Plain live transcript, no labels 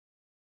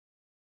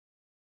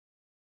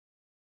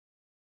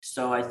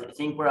So I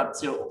think we're up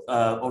to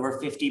over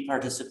 50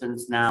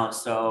 participants now.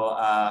 So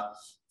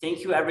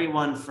thank you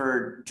everyone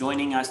for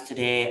joining us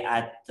today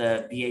at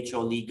the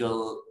BHO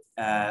Legal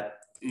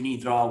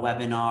UNIDROIT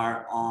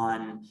webinar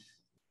on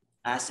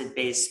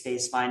asset-based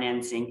space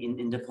financing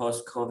in the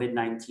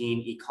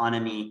post-COVID-19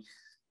 economy.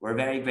 We're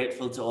very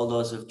grateful to all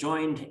those who've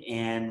joined,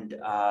 and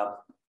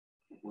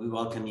we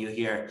welcome you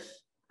here.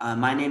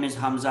 My name is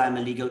Hamza. I'm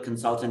a legal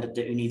consultant at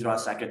the UNIDROIT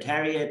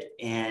Secretariat,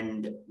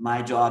 and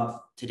my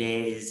job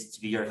today is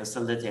to be your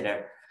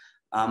facilitator.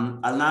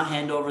 I'll now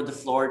hand over the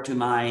floor to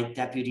my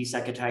Deputy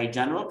Secretary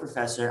General,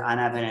 Professor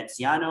Anna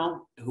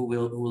Veneziano, who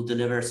will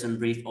deliver some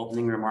brief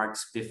opening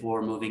remarks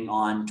before moving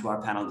on to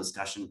our panel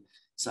discussion.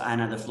 So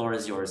Anna, the floor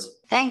is yours.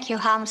 Thank you,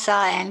 Hamza,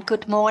 and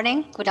good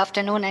morning, good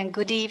afternoon, and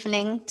good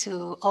evening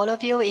to all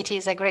of you. It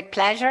is a great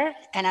pleasure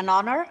and an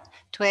honor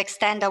to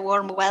extend a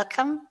warm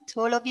welcome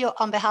to all of you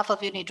on behalf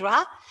of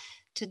UNIDROIT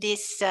to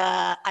this,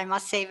 I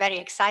must say, very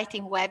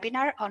exciting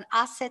webinar on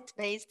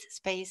asset-based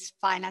space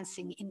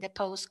financing in the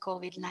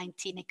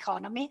post-COVID-19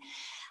 economy.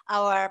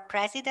 Our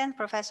president,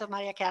 Professor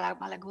Chiara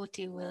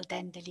Malaguti, will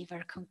then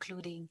deliver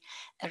concluding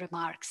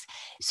remarks.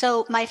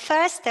 So my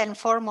first and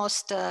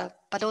foremost,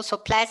 but also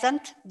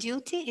pleasant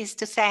duty is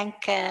to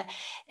thank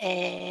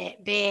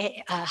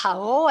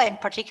BHO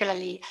and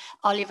particularly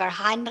Oliver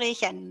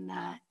Heinrich and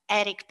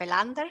Eric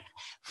Pelander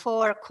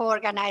for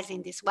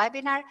co-organizing this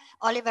webinar.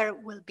 Oliver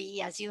will be,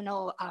 as you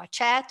know, our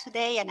chair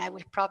today, and I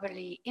will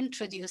probably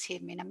introduce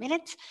him in a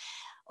minute.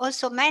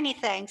 Also, many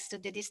thanks to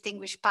the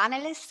distinguished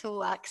panelists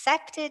who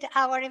accepted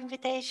our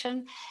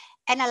invitation,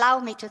 and allow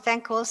me to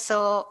thank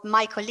also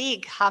my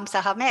colleague,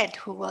 Hamza Hamed,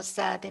 who was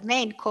the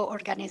main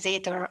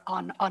co-organizer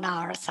on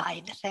our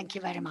side. Thank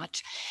you very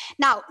much.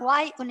 Now,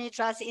 why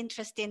UNIDROIT's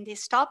interest in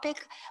this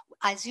topic?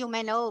 As you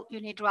may know,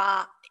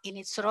 UNIDROIT, in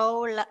its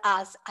role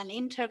as an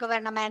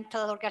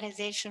intergovernmental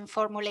organization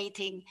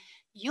formulating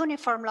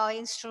uniform law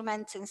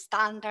instruments and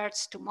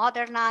standards to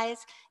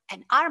modernize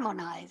and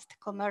harmonize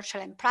commercial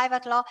and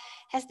private law,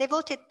 has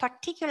devoted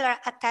particular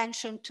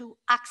attention to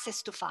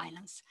access to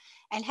finance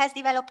and has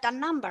developed a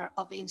number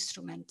of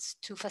instruments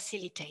to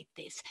facilitate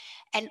this.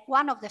 And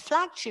one of the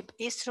flagship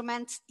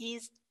instruments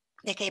is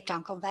the Cape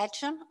Town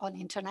Convention on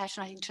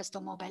International Interest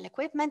on Mobile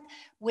Equipment,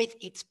 with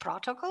its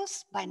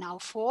protocols, by now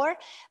 4,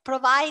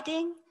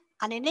 providing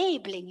an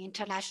enabling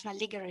international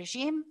legal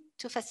regime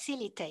to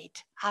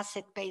facilitate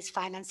asset-based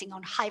financing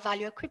on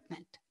high-value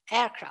equipment,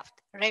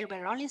 aircraft,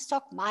 railway rolling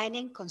stock,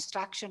 mining,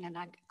 construction and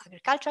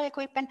agricultural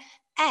equipment,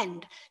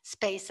 and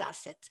space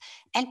assets,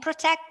 and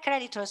protect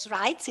creditors'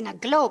 rights in a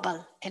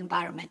global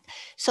environment.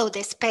 So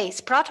the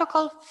space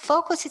protocol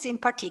focuses in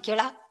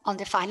particular on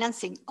the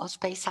financing of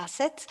space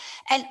assets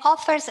and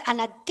offers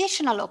an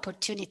additional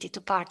opportunity to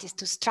parties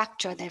to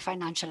structure their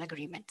financial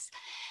agreements.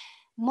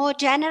 More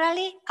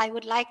generally, I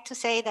would like to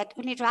say that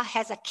UNIDROIT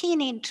has a keen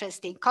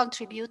interest in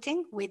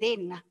contributing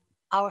within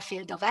our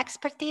field of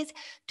expertise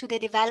to the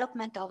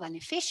development of an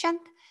efficient,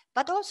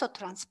 but also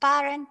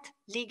transparent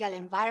legal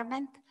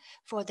environment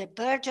for the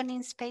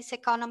burgeoning space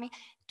economy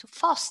to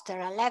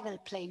foster a level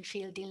playing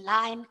field in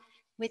line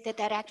with the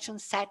direction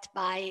set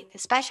by the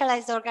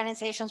specialized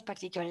organizations,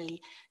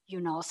 particularly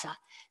UNOSA.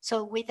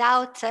 So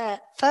without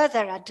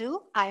further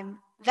ado, I'm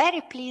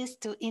very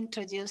pleased to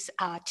introduce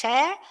our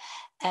chair,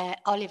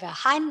 Oliver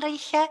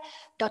Heinrich.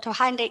 Dr.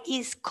 Heinrich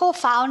is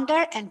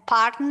co-founder and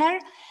partner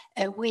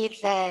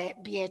with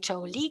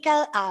BHO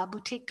Legal, a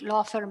boutique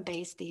law firm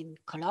based in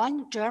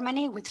Cologne,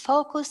 Germany, with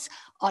focus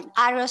on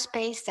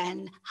aerospace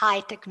and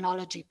high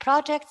technology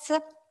projects.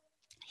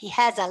 He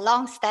has a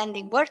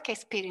long-standing work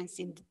experience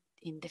in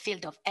the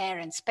field of air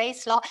and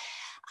space law.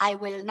 I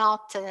will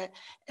not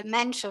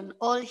mention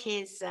all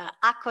his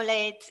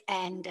accolades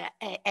and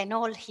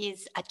all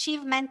his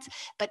achievements,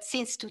 but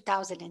since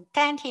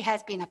 2010, he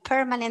has been a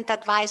permanent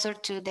advisor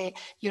to the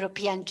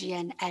European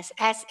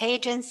GNSS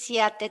agency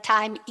at the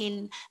time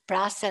in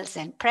Brussels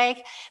and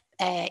Prague.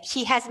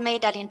 He has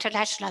made an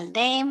international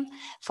name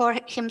for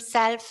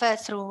himself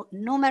through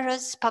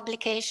numerous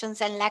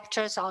publications and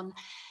lectures on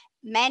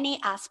many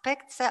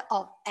aspects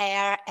of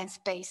air and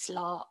space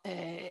law,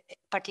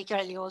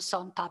 particularly also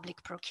on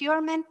public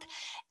procurement.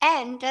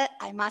 And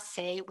I must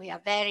say, we are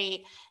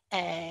very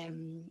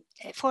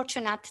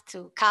fortunate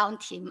to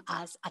count him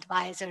as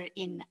advisor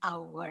in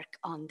our work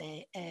on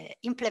the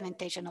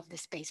implementation of the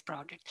space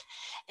project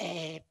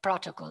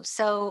protocol.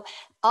 So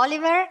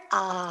Oliver,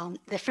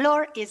 the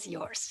floor is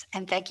yours,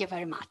 and thank you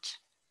very much.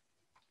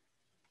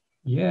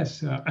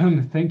 Yes,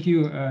 thank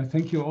you.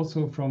 Thank you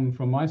also from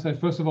my side.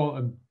 First of all,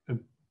 a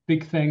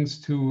big thanks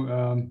to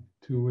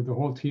the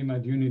whole team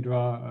at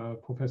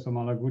UNIDROIT, Professor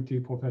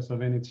Malaguti, Professor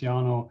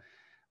Veneziano,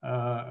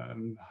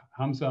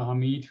 Hamza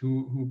Hamid,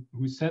 who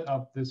set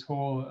up this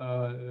whole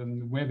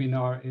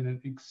webinar in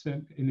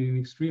an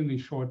extremely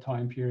short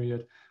time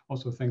period.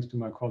 Also thanks to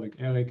my colleague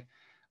Eric.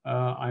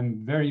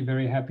 I'm very,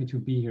 very happy to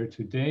be here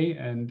today,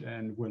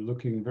 and we're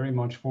looking very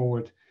much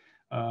forward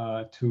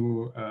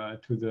to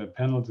the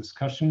panel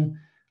discussion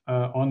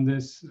on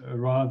this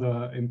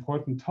rather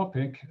important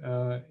topic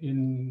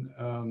in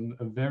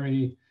a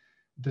very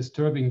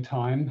disturbing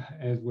time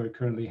as we're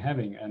currently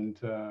having. And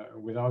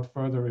without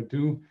further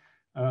ado,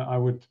 I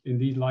would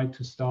indeed like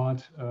to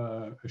start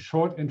a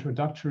short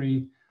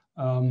introductory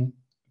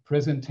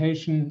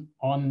presentation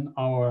on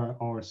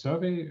our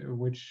survey,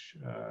 which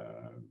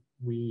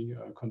we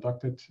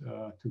conducted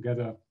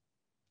together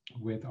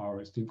with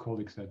our esteemed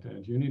colleagues at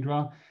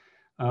UNIDROIT.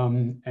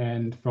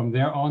 And from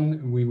there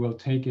on, we will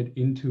take it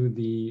into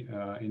the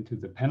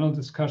panel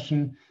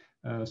discussion,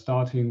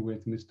 starting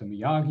with Mr.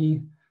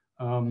 Miyagi,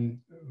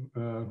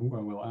 who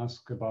I will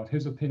ask about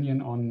his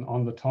opinion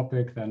on the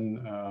topic.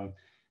 Then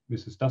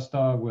Mrs.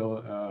 Dustdar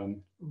will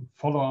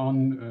follow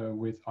on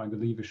with, I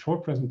believe, a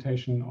short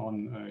presentation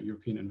on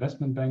European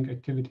Investment Bank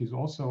activities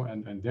also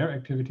and their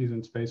activities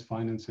in space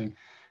financing.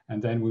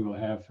 And then we will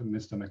have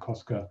Mr.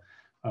 McCosker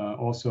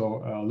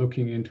also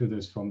looking into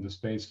this from the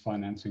space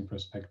financing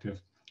perspective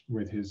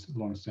with his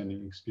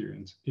long-standing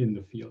experience in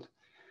the field.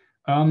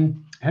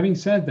 Having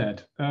said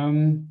that,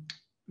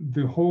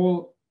 the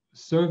whole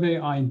survey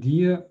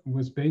idea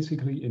was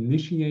basically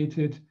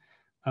initiated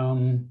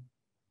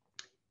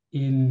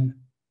in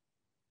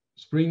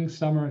spring,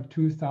 summer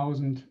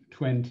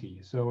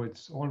 2020. So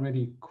it's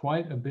already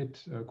quite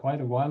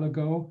a while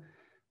ago.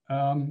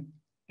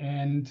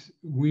 And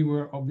we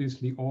were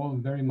obviously all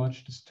very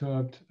much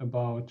disturbed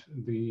about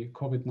the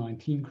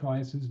COVID-19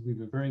 crisis. We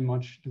were very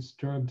much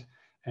disturbed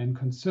and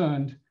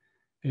concerned,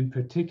 in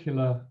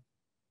particular,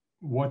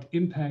 what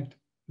impact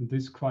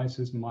this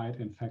crisis might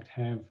in fact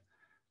have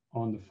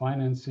on the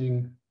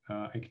financing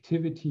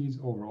activities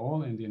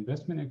overall and the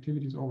investment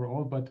activities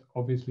overall, but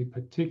obviously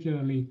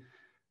particularly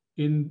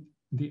in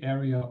the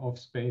area of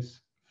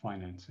space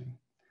financing.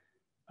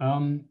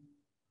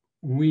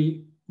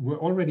 We were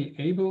already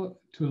able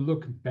to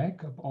look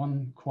back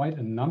upon quite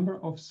a number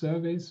of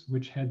surveys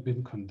which had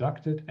been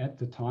conducted at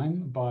the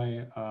time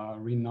by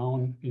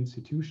renowned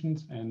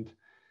institutions and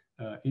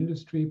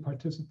industry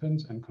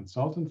participants and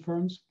consultant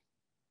firms.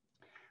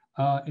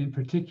 In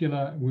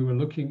particular, we were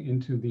looking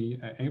into the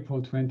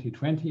April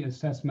 2020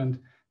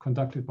 assessment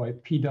conducted by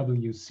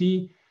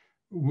PwC,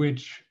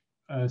 which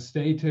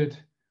stated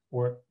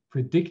or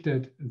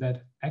predicted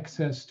that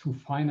access to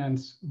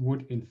finance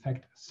would in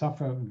fact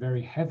suffer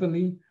very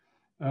heavily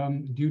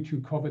due to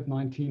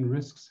COVID-19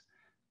 risks,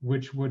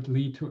 which would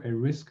lead to a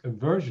risk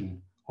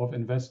aversion of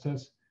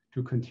investors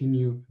to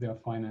continue their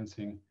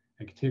financing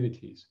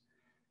activities.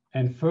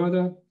 And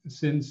further,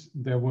 since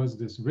there was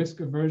this risk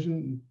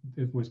aversion,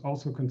 it was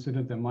also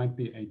considered there might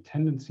be a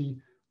tendency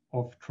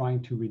of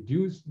trying to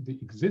reduce the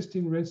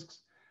existing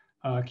risks,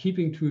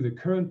 keeping to the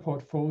current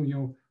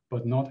portfolio,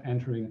 but not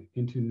entering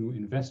into new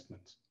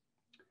investments.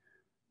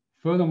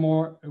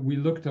 Furthermore, we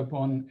looked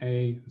upon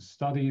a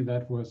study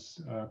that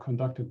was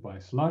conducted by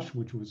Slush,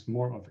 which was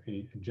more of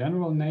a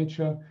general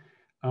nature,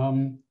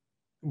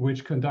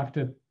 which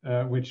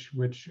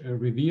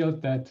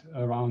revealed that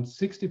around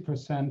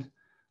 60%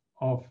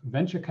 of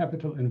venture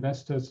capital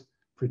investors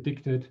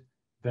predicted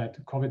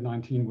that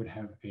COVID-19 would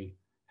have a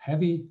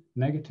heavy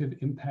negative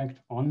impact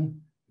on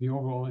the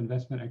overall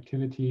investment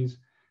activities,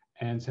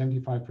 and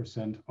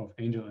 75% of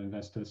angel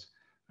investors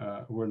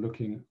were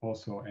looking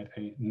also at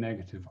a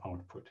negative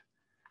output.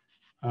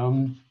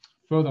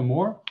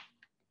 Furthermore,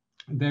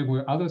 there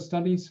were other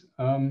studies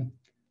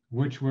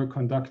which were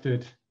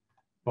conducted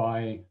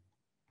by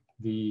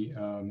the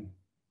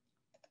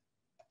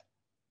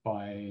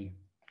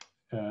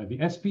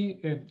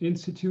ESPI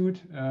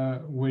Institute,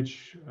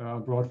 which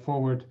brought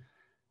forward,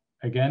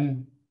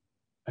 again,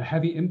 a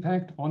heavy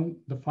impact on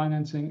the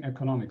financing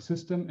economic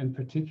system, in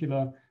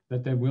particular,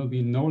 that there will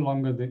be no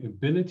longer the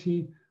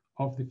ability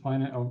of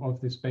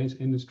the space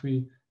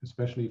industry,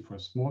 especially for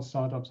small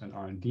startups and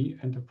R&D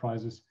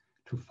enterprises,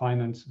 to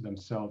finance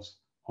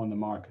themselves on the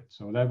market.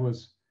 So that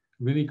was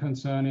really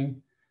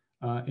concerning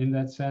in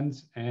that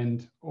sense.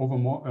 And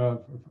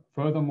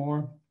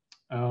furthermore,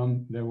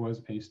 there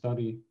was a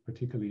study,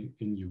 particularly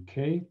in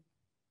UK,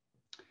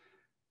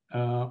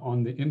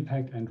 on the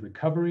impact and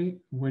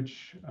recovery,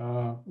 which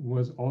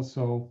was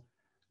also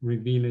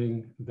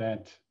revealing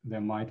that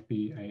there might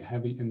be a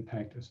heavy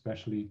impact,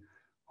 especially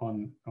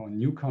on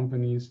new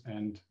companies,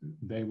 and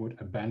they would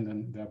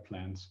abandon their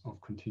plans of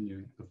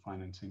continuing the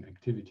financing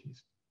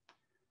activities.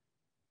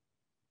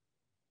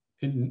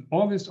 In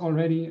August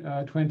already,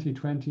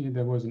 2020,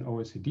 there was an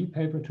OECD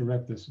paper, to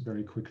wrap this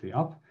very quickly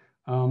up,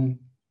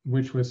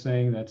 which was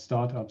saying that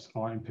startups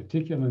are in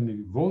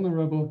particularly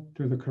vulnerable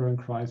to the current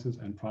crisis,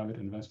 and private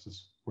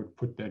investors would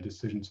put their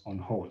decisions on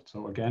hold.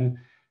 So again,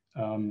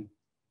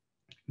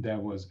 there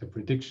was a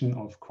prediction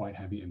of quite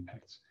heavy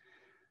impacts.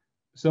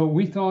 So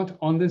we thought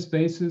on this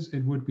basis,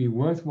 it would be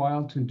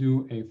worthwhile to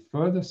do a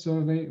further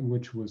survey,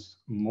 which was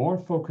more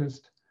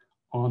focused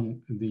on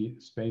the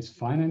space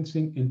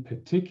financing, in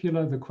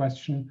particular, the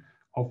question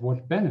of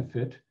what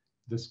benefit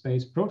the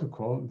space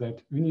protocol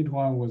that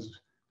UNIDROIT was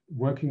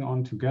working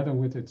on together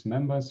with its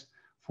members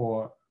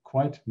for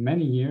quite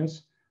many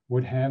years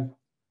would have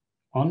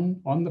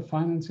on the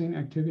financing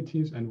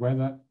activities, and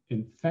whether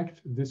in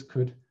fact this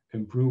could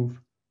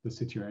improve the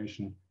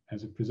situation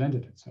as it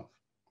presented itself.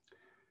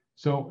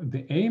 So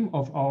the aim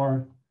of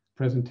our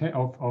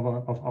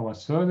of our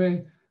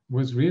survey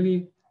was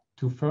really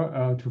to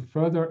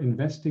further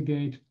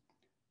investigate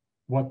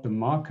what the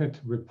market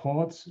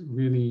reports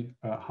really,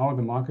 how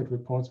the market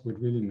reports would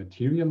really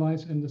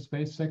materialize in the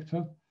space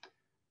sector.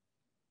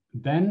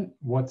 Then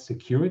what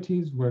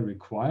securities were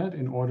required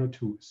in order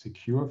to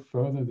secure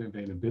further the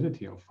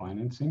availability of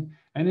financing,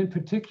 and in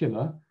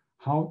particular,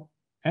 how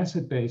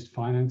asset-based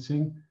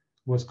financing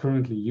was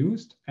currently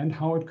used and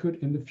how it could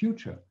in the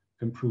future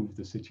improve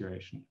the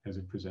situation as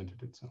it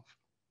presented itself.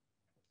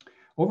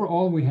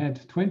 Overall, we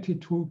had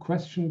 22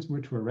 questions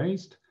which were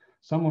raised.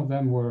 Some of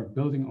them were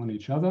building on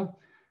each other,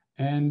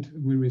 and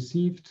we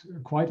received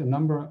quite a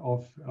number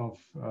of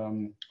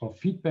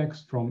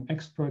feedbacks from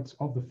experts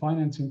of the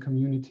financing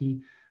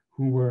community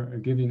who were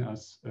giving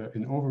us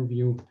an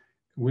overview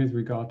with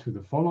regard to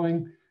the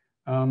following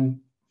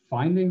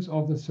findings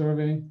of the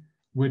survey,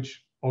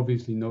 which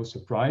obviously no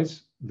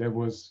surprise. There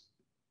was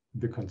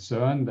the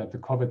concern that the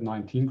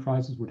COVID-19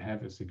 crisis would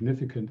have a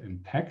significant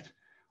impact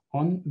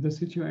on the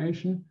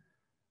situation.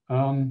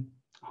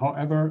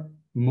 However,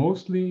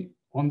 mostly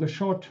on the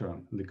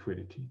short-term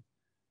liquidity.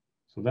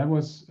 So that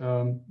was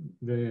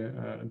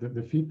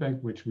the feedback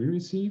which we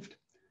received.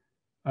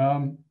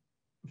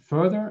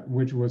 Further,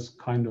 which was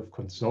kind of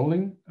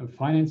consoling,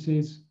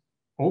 financiers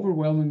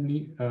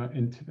overwhelmingly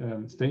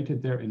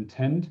stated their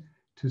intent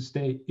to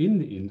stay in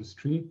the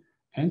industry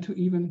and to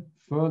even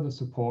further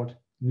support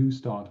new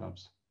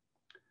startups.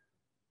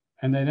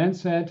 And they then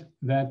said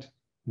that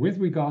with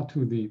regard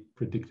to the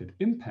predicted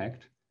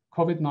impact,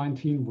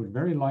 COVID-19 would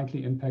very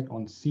likely impact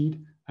on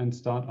seed and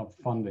startup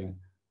funding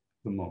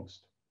the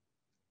most.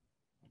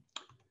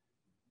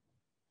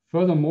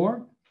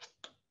 Furthermore,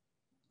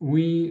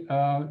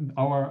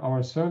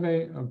 our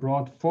survey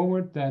brought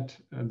forward that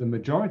the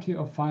majority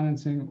of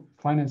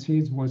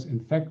financiers was in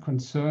fact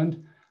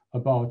concerned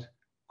about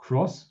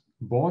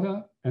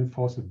cross-border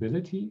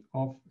enforceability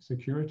of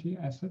security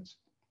assets.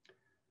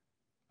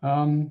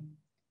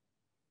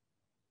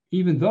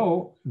 Even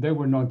though they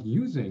were not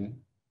using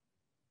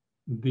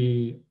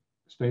the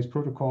space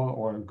protocol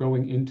or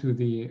going into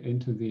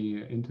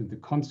the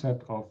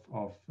concept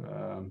of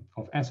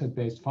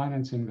asset-based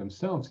financing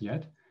themselves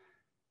yet,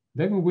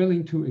 they were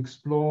willing to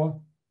explore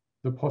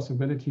the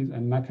possibilities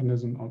and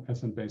mechanism of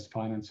asset-based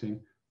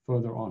financing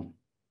further on.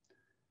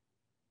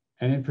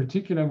 And in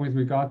particular, with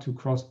regard to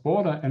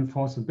cross-border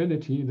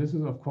enforceability, this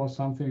is of course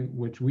something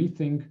which we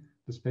think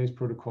the space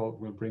protocol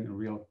will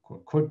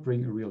could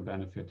bring a real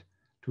benefit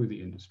to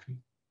the industry.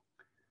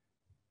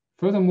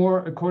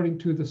 Furthermore, according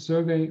to the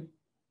survey,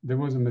 there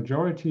was a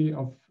majority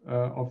of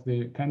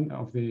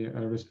the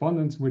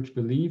respondents which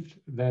believed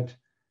that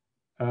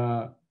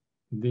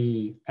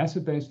the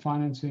asset-based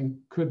financing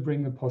could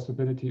bring the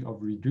possibility of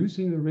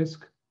reducing the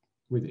risk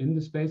within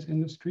the space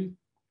industry.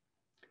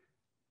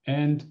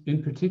 And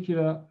in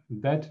particular,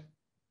 that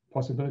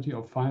possibility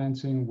of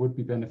financing would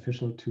be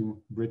beneficial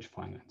to bridge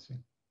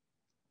financing.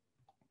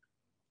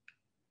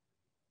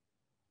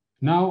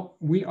 Now,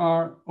 we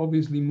are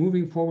obviously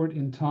moving forward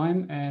in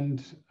time,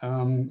 and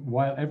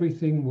while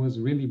everything was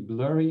really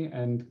blurry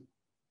and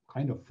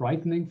kind of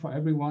frightening for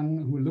everyone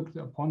who looked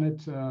upon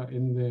it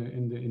in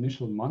the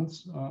initial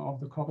months of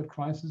the COVID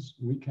crisis,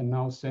 we can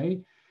now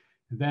say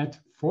that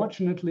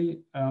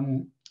fortunately,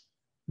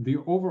 the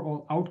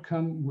overall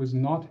outcome was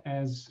not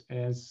as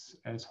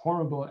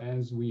horrible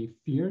as we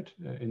feared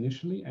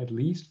initially, at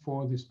least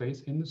for the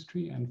space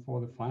industry and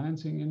for the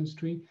financing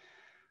industry.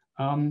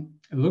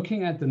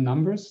 Looking at the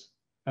numbers,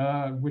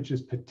 which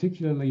is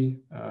particularly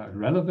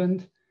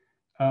relevant,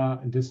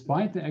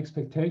 despite the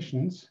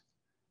expectations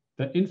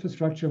that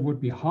infrastructure would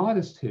be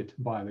hardest hit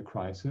by the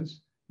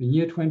crisis, the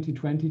year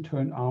 2020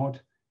 turned out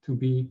to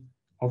be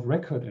of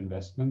record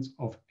investments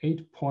of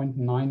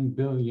 $8.9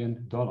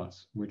 billion,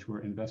 which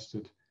were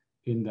invested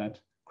in that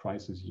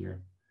crisis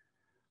year.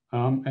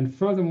 And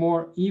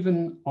furthermore,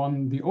 even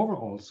on the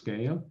overall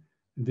scale,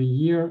 the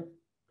year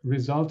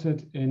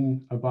resulted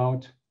in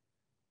about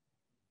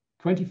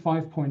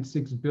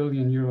 25.6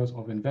 billion euros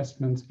of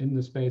investments in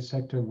the space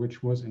sector,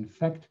 which was in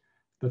fact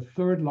the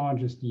third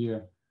largest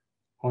year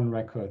on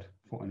record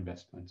for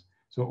investments.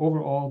 So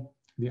overall,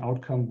 the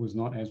outcome was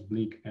not as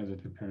bleak as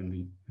it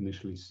apparently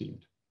initially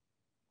seemed.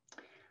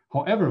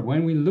 However,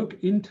 when we look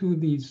into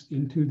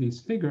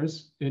these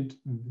figures, it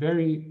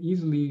very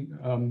easily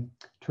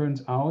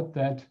turns out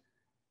that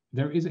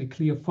there is a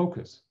clear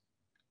focus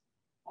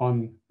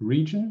on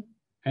region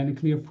and a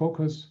clear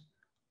focus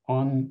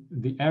on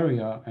the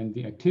area and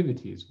the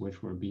activities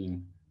which were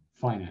being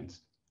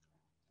financed.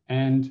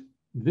 And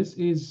this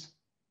is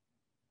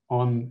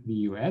on the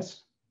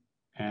US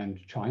and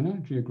China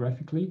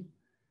geographically.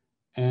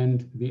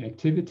 And the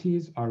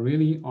activities are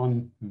really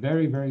on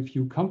very, very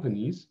few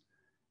companies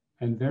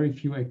and very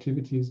few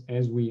activities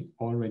as we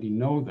already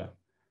know them.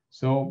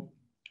 So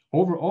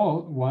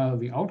overall, while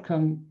the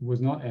outcome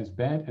was not as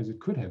bad as it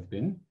could have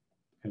been,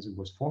 as it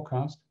was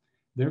forecast,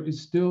 there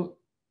is still,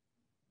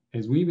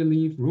 as we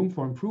believe, room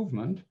for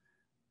improvement,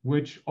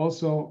 which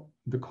also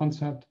the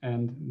concept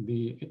and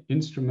the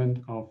instrument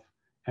of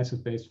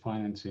asset-based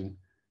financing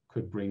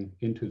could bring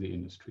into the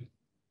industry.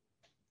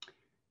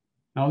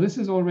 Now, this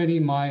is already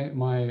my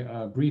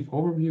brief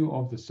overview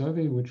of the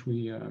survey which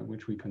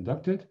we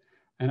conducted.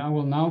 And I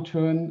will now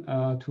turn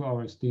to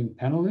our esteemed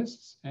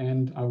panelists.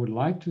 And I would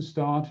like to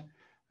start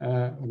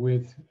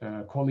with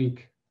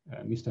colleague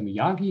Mr.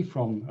 Miyagi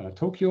from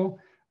Tokyo.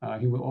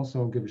 He will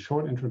also give a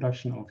short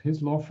introduction of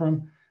his law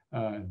firm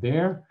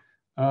there.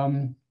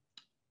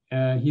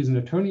 He's an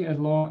attorney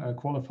at law,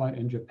 qualified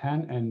in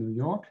Japan and New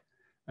York,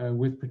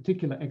 with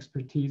particular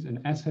expertise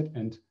in asset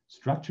and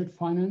structured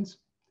finance.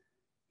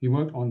 He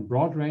worked on a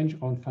broad range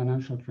of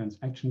financial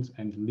transactions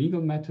and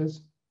legal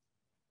matters.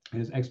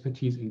 His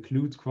expertise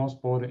includes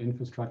cross-border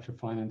infrastructure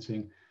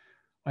financing,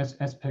 as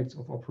aspects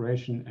of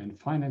operation and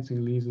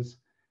financing leases,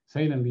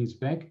 sale and lease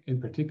back,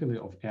 in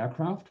particular of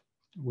aircraft,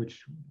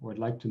 which would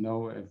like to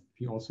know if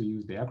he also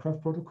used the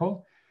aircraft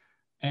protocol,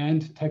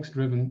 and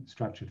tax-driven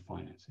structured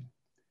financing.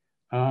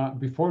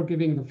 Before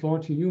giving the floor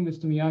to you,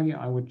 Mr. Miyagi,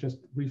 I would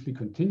just briefly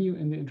continue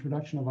in the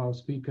introduction of our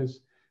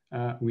speakers.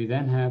 We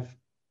then have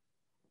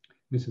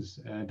Mrs.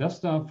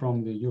 Dustdar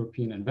from the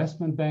European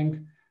Investment Bank.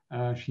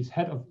 She's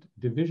head of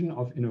Division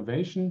of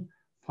Innovation,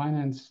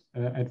 Finance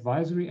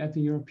Advisory at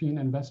the European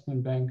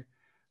Investment Bank.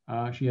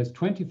 She has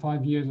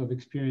 25 years of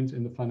experience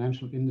in the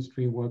financial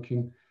industry,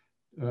 working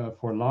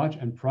for large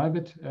and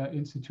private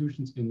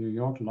institutions in New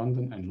York,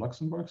 London, and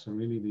Luxembourg. So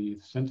really the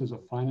centers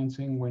of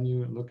financing when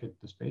you look at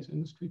the space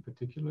industry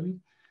particularly.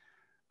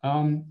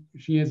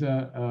 She is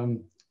a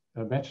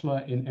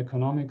bachelor in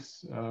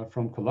economics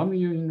from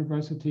Columbia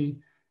University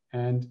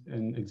and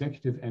an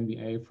executive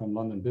MBA from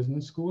London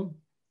Business School.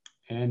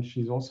 And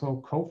she's also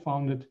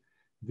co-founded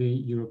the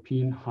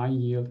European High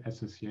Yield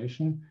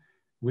Association,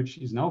 which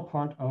is now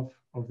part of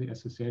the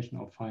Association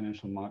of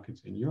Financial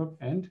Markets in Europe.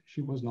 And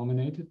she was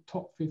nominated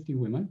top 50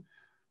 women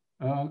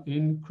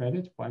in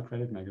credit by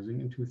Credit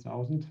Magazine in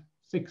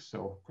 2006.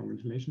 So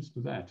congratulations to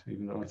that,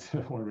 even though it's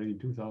already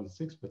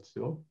 2006, but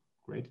still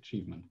great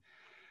achievement.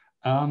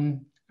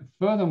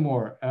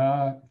 Furthermore,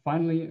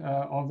 finally,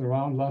 all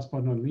around, last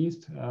but not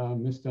least,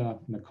 Mr.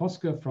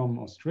 McCosker from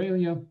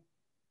Australia,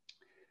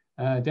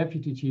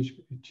 Deputy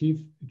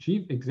Chief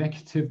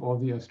Executive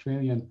of the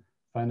Australian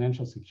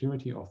Financial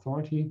Security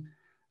Authority,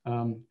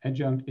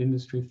 Adjunct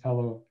Industry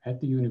Fellow at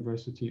the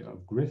University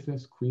of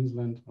Griffith,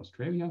 Queensland,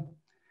 Australia.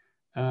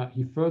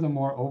 He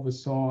furthermore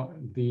oversaw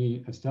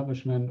the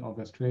establishment of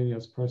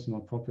Australia's personal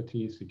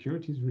property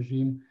securities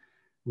regime,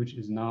 which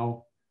is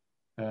now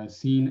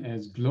seen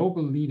as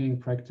global leading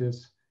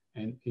practice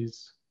and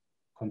is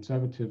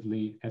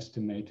conservatively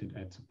estimated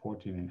at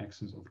supporting in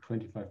excess of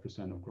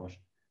 25% of gross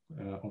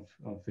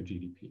of the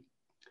GDP.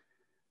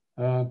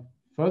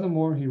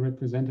 Furthermore, he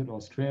represented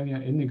Australia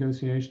in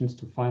negotiations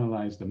to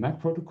finalize the MAC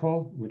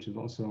protocol, which is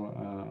also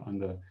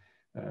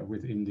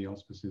within the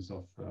auspices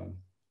of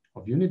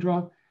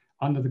UNIDROIT,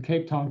 under the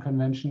Cape Town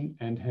Convention,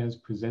 and has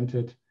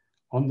presented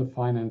on the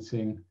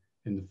financing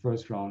in the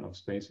first round of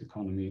Space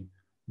Economy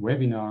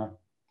webinar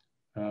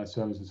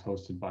services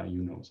hosted by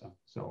UNOSA.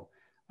 So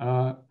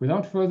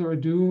without further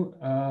ado,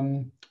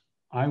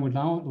 I would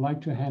now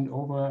like to hand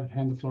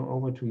the floor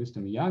over to Mr.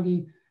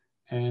 Miyagi,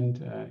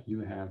 and you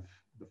have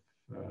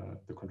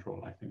the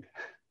control, I think.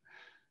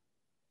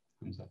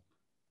 Thumbs up.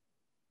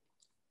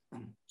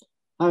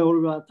 Hi,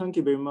 Oliver. Thank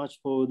you very much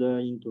for the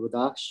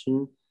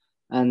introduction.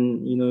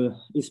 And,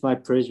 it's my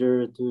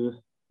pleasure to,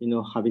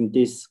 having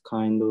this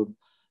kind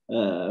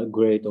of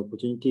great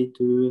opportunity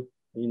to,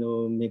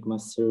 make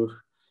myself,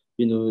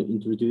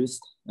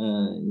 introduced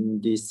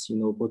in this,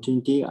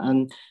 opportunity.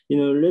 And,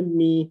 let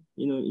me,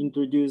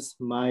 introduce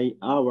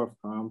our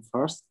firm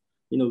first.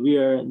 We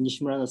are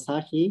Nishimura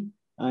Asahi,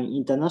 an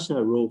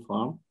international law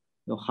firm,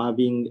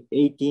 having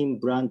 18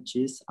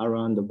 branches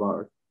around the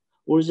world,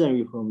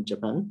 originally from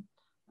Japan.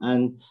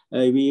 And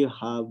we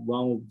have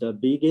one of the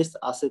biggest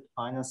asset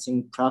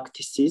financing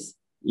practices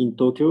in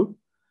Tokyo.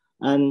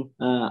 And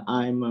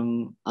I'm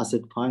an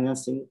asset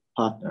financing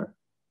partner.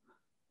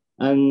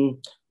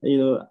 And,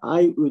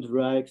 I would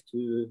like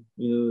to,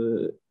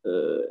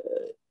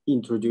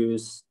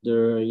 introduce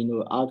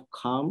the,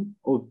 outcome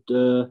of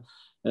the,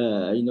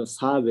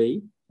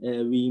 survey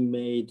we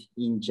made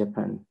in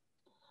Japan.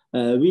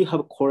 We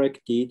have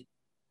collected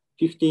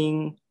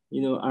 15,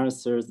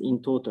 answers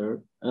in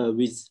total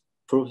with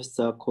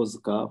Professor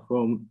Kozuka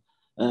from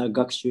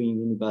Gakushuin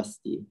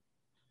University,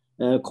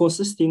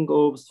 consisting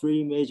of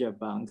 3 major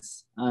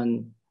banks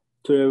and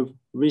 12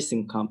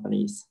 leasing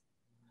companies.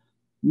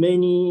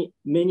 Many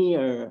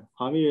are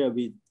familiar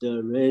with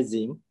the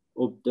regime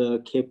of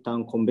the Cape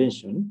Town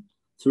Convention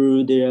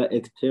through their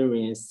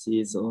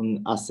experiences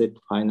on asset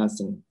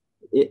financing,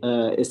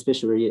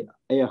 especially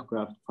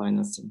aircraft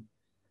financing.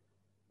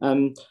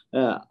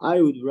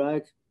 I would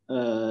like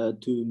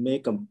to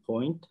make a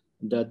point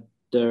that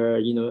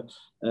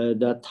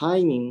the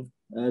timing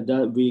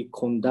that we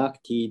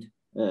conducted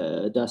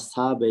the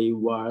survey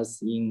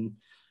was in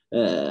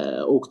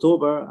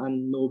October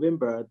and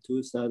November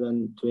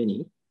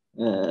 2020.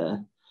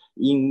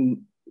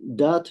 In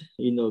that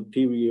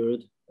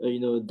period,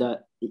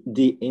 that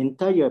the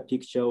entire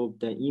picture of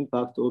the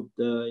impact of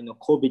the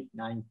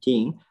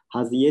COVID-19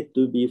 has yet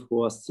to be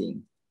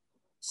foreseen.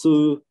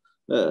 So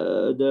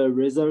the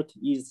result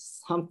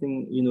is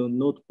something,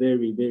 not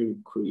very, very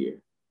clear.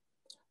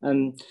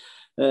 And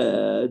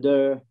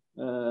the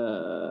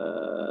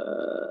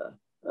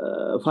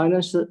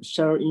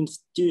financial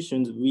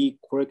institutions we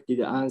collected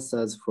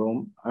answers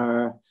from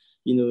are,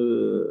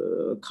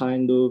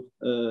 kind of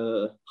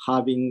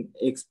having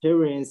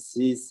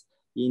experiences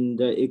in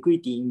the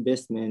equity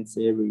investments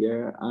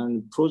area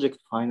and project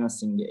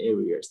financing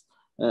areas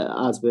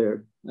as well,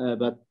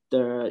 but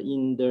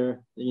in the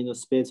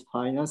space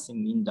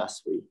financing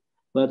industry,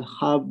 but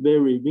have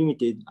very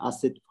limited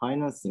asset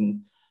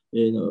financing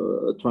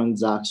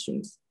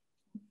transactions.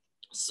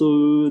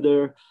 So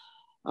the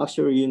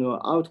actual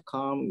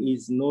outcome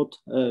is not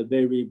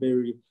very,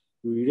 very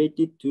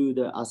related to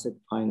the asset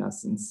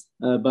financings,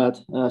 but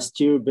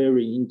still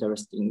very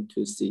interesting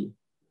to see.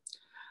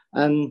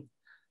 And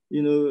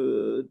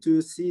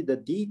to see the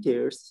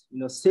details,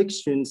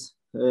 sections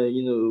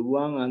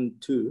 1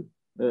 and 2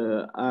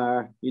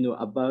 are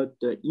about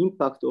the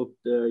impact of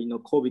the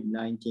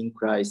COVID-19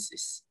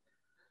 crisis,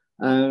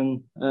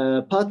 and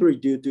partly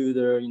due to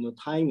the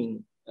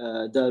timing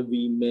that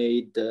we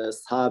made the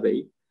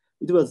survey.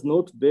 It was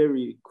not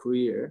very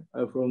clear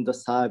from the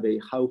survey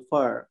how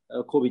far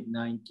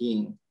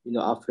COVID-19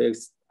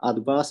 affects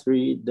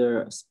adversely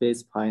the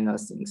space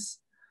financings.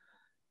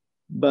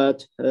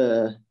 But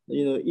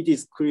it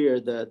is clear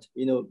that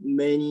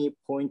many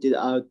pointed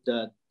out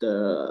that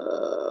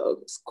the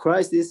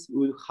crisis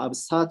will have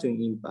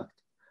certain impact,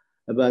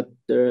 but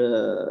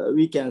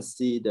we can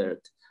see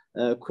that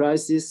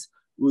crisis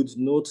would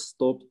not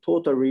stop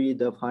totally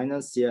the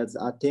financiers'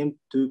 attempt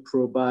to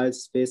provide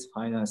space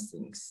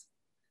financings.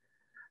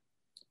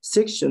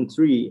 Section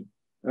 3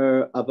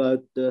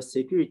 about the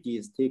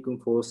securities taken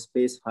for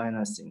space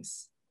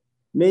financings.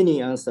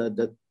 Many answered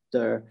that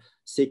the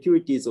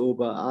securities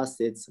over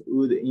assets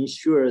would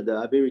ensure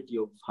the ability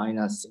of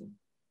financing.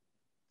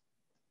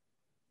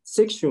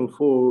 Section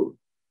 4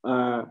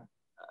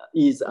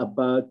 is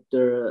about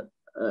the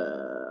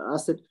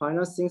asset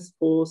financings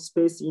for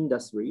space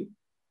industry,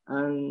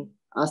 and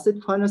asset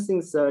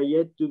financings are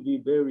yet to be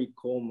very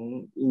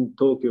common in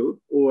Tokyo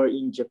or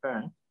in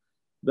Japan,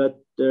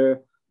 but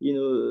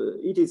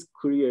it is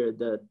clear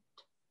that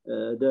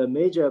the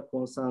major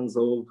concerns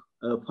of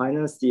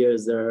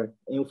financiers are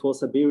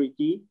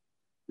enforceability,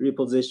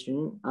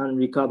 repossession, and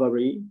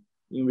recovery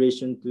in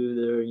relation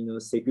to the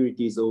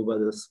securities over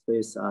the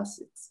space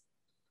assets.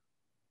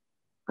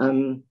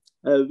 And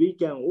we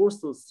can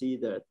also see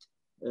that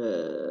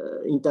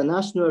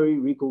internationally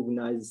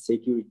recognized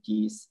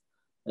securities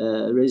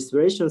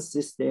registration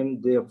system,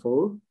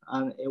 therefore,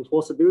 and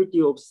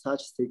enforceability of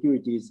such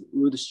securities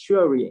would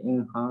surely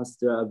enhance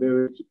the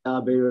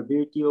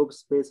availability of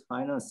space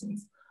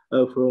financings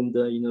from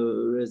the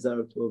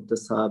result of the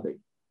survey.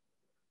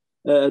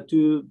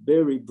 To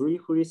very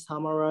briefly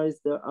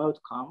summarize the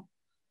outcome,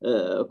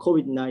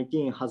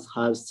 COVID-19 has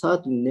had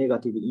certain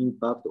negative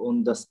impact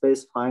on the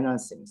space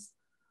financings.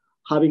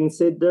 Having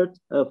said that,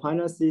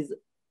 financiers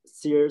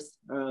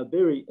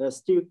are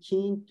still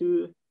keen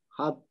to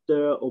have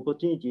the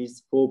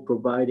opportunities for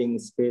providing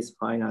space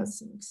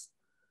financings.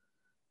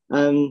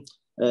 And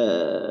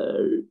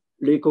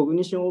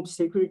recognition of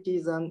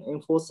securities and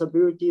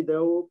enforceability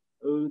thereof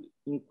would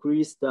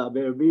increase the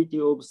availability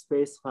of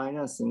space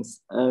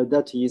financings.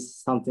 That is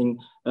something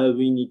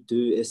we need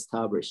to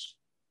establish.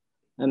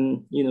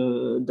 And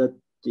that's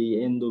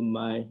the end of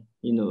my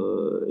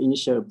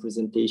initial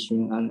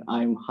presentation, and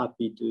I'm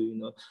happy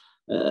to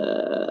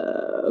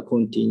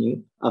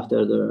continue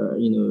after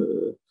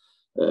the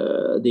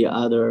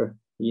other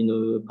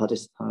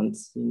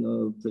participants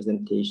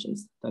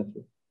presentations. Thank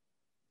you.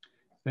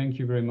 Thank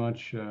you very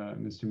much,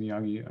 Mr.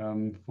 Miyagi,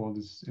 for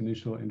this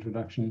initial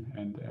introduction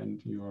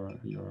and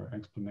your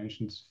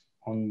explanations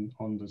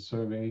on the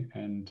survey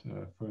and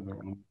further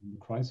on the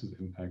crisis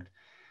impact.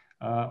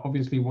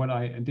 Obviously, what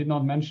I did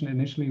not mention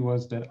initially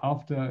was that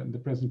after the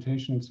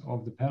presentations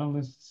of the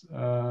panelists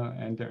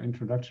and their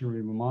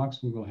introductory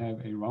remarks, we will have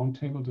a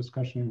roundtable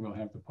discussion. We'll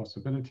have the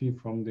possibility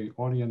from the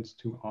audience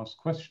to ask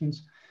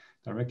questions,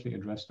 directly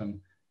address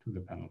them to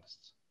the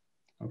panelists.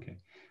 Okay.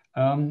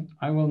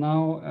 I will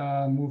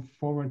now move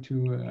forward to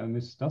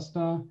Ms.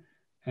 Dustdar,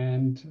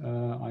 and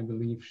I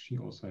believe she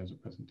also has a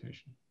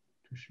presentation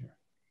to share.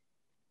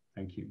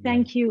 Thank you.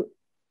 Thank you.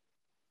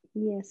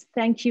 Yes,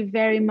 thank you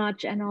very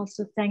much. And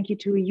also thank you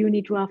to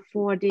UNIDROIT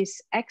for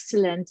this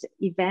excellent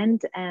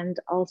event, and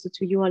also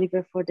to you,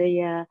 Oliver, for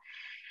the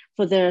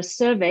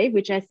survey,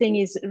 which I think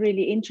is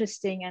really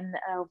interesting, and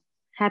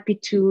happy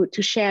to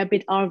share a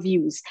bit our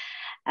views.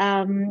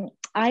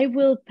 I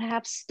will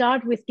perhaps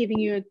start with giving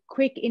you a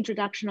quick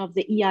introduction of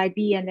the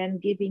EIB, and then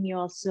giving you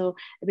also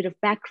a bit of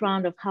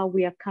background of how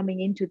we are coming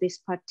into this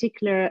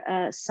particular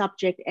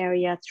subject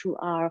area through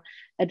our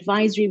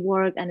advisory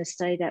work and a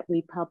study that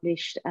we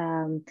published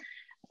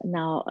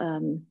now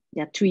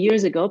 2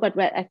 years ago, but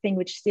I think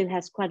which still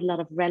has quite a lot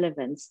of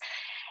relevance.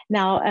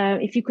 Now,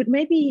 if you could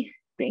maybe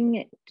bring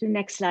it to the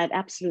next slide.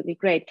 Absolutely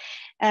great.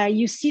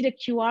 You see the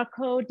QR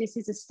code. This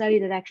is a study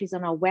that actually is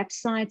on our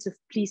website, so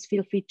please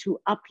feel free to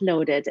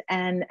upload it.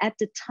 And at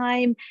the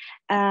time,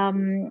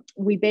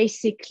 we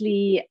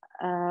basically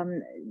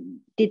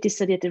did this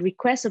study at the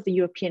request of the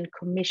European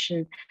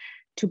Commission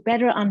to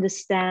better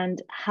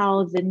understand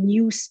how the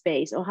new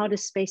space or how the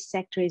space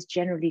sector is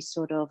generally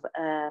sort of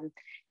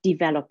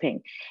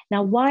developing.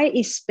 Now, why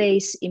is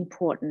space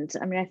important?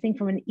 I mean, I think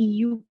from an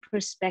EU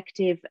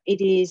perspective, it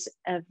is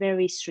a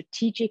very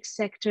strategic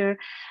sector,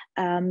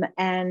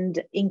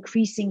 and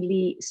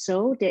increasingly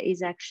so. There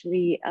is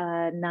actually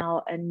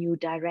now a new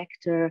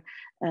directorate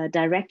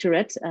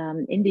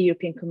in the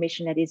European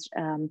Commission that is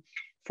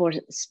for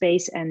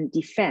space and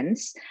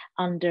defense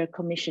under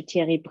Commissioner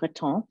Thierry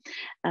Breton.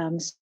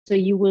 So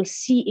you will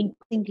see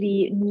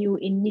increasingly new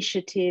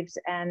initiatives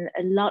and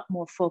a lot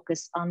more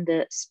focus on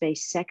the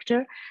space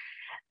sector,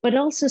 but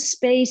also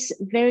space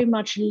very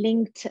much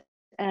linked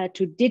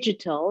to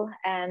digital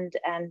and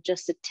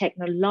just the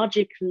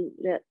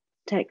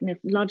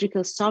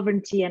technological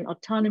sovereignty and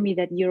autonomy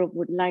that Europe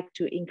would like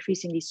to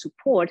increasingly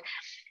support.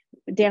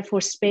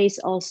 Therefore, space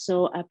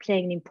also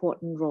playing an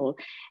important role,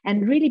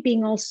 and really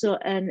being also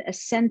a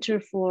center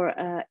for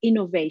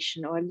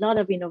innovation, or a lot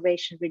of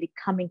innovation really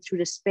coming through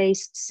the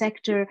space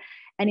sector.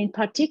 And in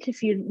particular,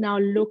 if you now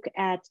look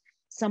at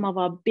some of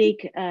our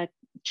big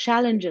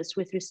challenges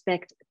with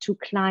respect to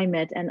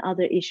climate and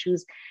other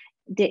issues,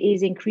 there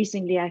is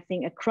increasingly, I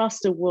think,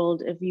 across the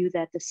world, a view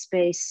that the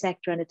space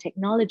sector and the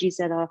technologies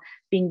that are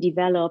being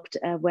developed,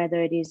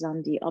 whether it is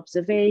on the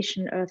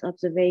Earth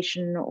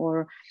observation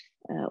or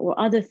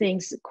other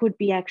things, could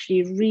be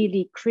actually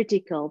really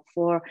critical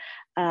for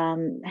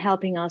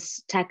helping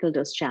us tackle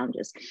those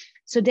challenges.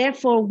 So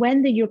therefore,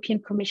 when the European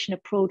Commission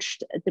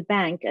approached the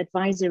bank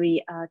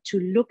advisory to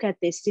look at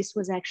this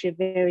was actually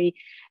a very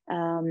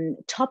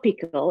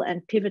topical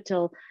and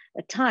pivotal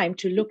time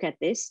to look at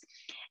this.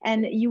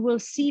 And you will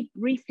see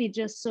briefly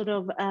just sort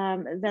of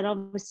that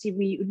obviously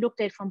we looked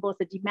at from both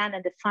the demand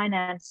and the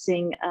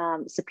financing,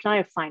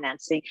 supplier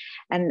financing.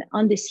 And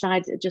on this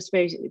slide, just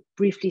very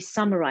briefly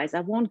summarize. I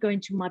won't go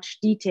into much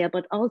detail,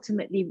 but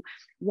ultimately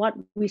what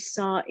we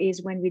saw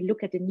is when we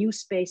look at the new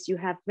space, you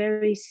have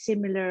very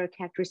similar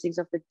characteristics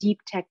of the deep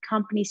tech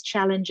companies'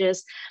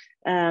 challenges,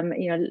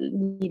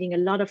 needing a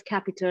lot of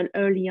capital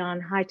early on,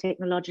 high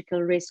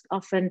technological risk,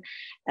 often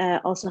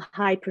also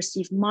high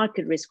perceived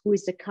market risk. Who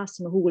is the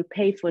customer who will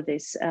pay for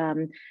this,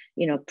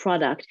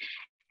 product?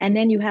 And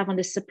then you have on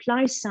the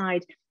supply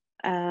side,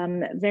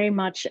 very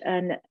much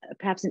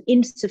perhaps an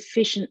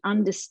insufficient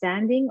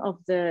understanding of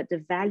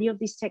the value of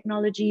these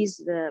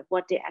technologies,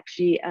 what they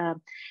actually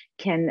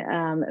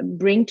can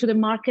bring to the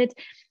market.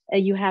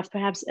 You have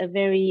perhaps a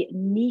very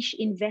niche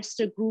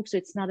investor group, so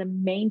it's not a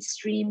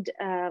mainstreamed,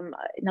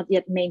 not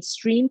yet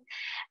mainstream.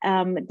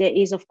 There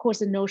is, of course,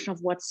 a notion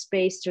of what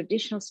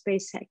traditional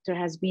space sector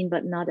has been,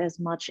 but not as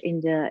much in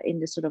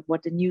the sort of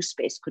what the new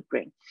space could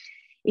bring.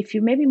 If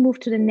you maybe move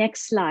to the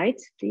next slide,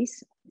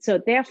 please. So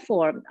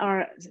therefore,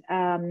 our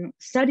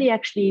study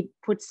actually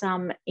put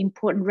some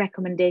important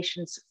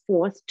recommendations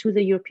forth to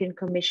the European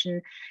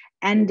Commission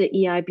and the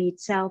EIB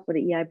itself, or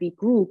the EIB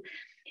group,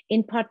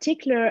 in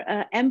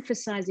particular,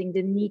 emphasizing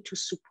the need to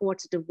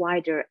support the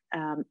wider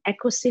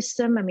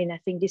ecosystem. I mean, I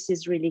think this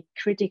is really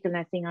critical. And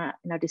I think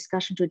in our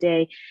discussion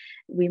today,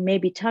 we may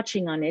be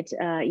touching on it.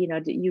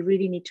 You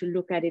really need to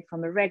look at it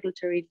from a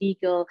regulatory,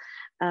 legal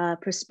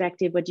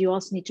perspective, but you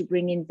also need to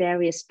bring in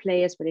various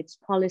players, whether it's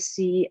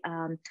policy,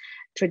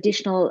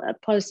 traditional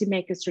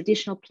policymakers,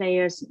 traditional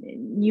players,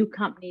 new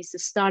companies, the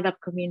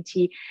startup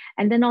community,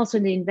 and then also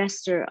the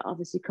investor,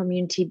 obviously,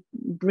 community,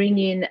 bring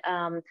in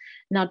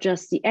not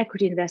just the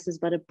equity investors,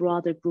 but a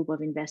broader group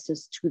of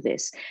investors to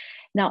this.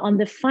 Now, on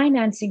the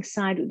financing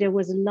side, there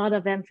was a lot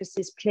of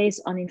emphasis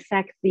placed on, in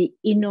fact, the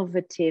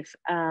innovative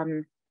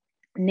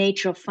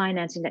nature of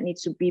financing that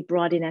needs to be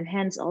brought in. And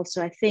hence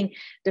also, I think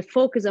the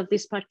focus of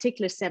this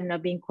particular seminar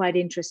being quite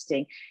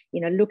interesting,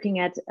 looking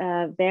at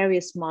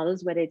various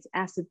models, whether it's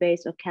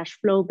asset-based or cash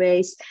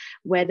flow-based,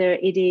 whether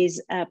it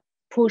is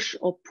push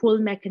or pull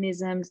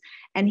mechanisms.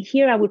 And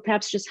here I would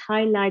perhaps just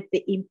highlight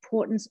the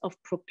importance of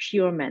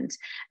procurement,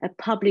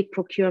 public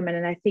procurement.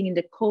 And I think in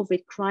the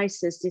COVID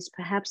crisis, this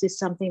perhaps is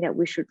something that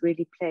we should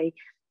really pay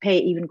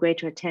even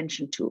greater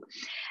attention to.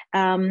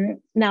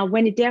 Now,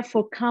 when it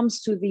therefore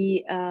comes to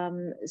the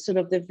sort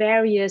of the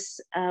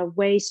various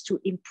ways to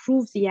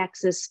improve the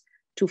access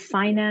to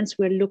finance,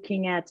 we're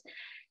looking at,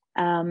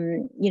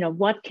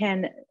 what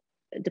can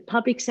the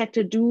public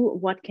sector do,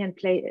 what can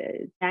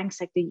banks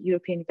like the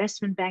European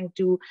Investment Bank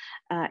do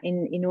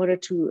in order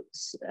to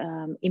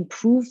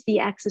improve the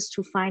access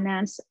to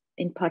finance,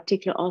 in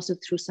particular also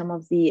through some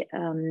of the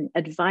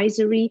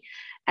advisory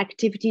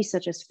activities,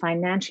 such as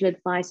financial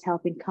advice,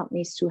 helping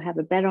companies to have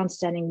a better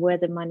understanding where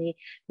the money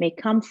may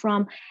come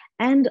from,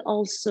 and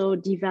also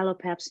develop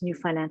perhaps new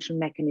financial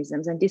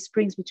mechanisms. And this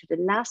brings me to the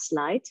last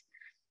slide,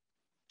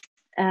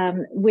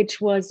 which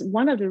was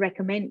one of the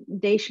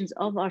recommendations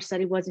of our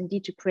study, was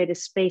indeed to create a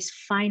space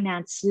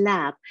finance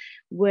lab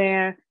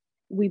where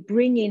we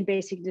bring in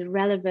basically the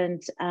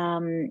relevant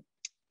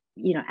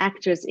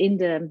actors in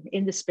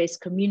the space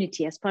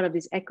community as part of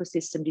this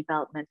ecosystem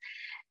development,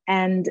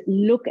 and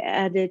look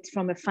at it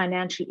from a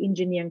financial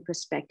engineering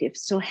perspective.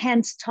 So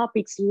hence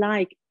topics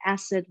like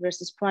asset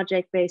versus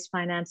project-based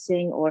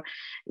financing, or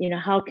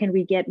how can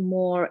we get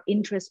more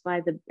interest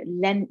by the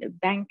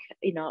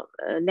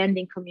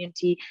lending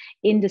community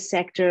in the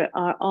sector,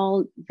 are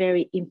all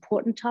very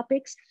important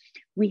topics.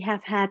 We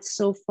have had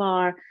so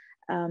far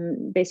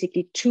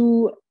basically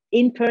 2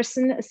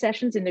 in-person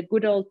sessions in the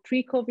good old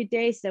pre-COVID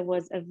days. There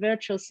was a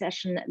virtual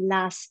session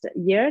last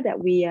year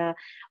that we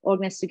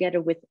organized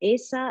together with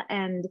ESA,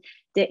 and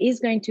there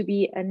is going to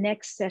be a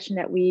next session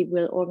that we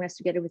will organize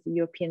together with the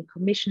European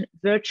Commission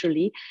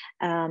virtually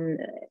in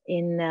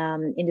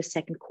the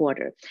second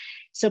quarter.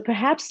 So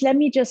perhaps let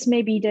me just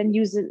maybe then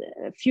use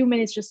a few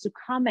minutes just to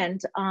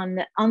comment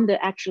on the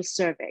actual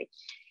survey.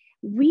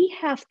 We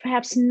have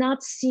perhaps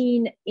not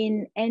seen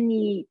in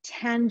any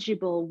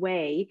tangible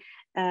way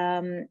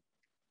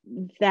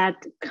that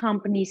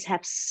companies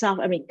have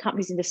suffered. I mean,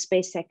 companies in the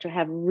space sector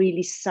have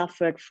really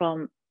suffered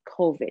from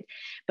COVID,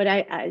 but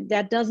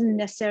that doesn't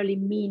necessarily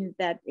mean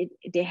that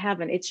they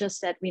haven't. It's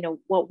just that,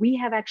 what we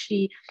have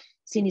actually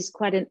seen is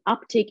quite an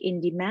uptick in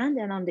demand.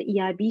 And on the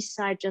EIB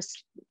side,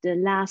 just the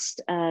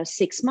last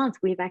 6 months,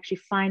 we've actually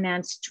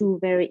financed 2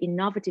 very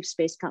innovative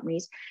space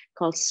companies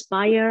called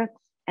Spire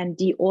and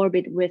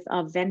Deorbit with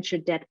our venture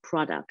debt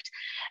product.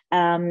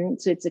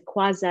 So it's a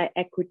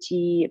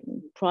quasi-equity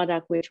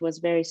product, which was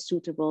very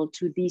suitable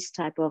to these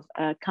type of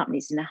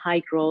companies in a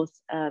high growth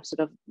sort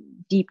of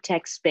deep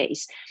tech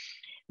space.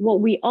 What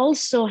we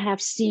also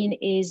have seen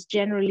is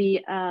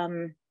generally,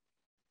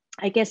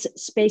 I guess,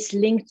 space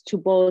linked to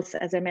both,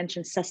 as I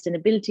mentioned,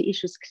 sustainability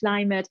issues,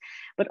 climate,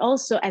 but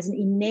also as an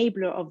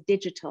enabler of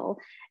digital.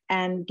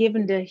 And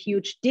given the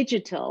huge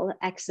digital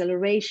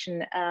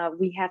acceleration,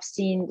 we have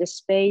seen the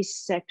space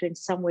sector in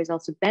some ways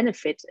also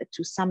benefit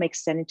to some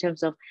extent in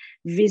terms of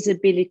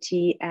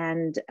visibility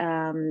and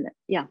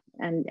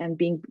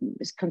being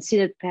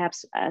considered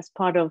perhaps as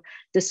part of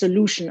the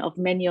solution of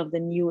many of the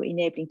new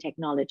enabling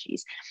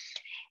technologies.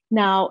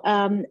 Now,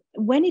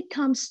 when it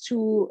comes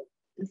to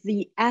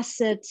the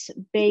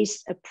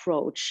asset-based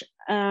approach,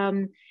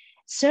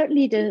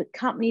 certainly the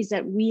companies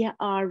that we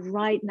are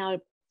right now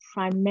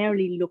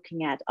primarily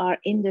looking at are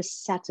in the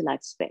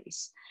satellite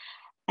space.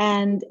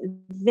 And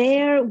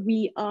there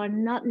we are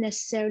not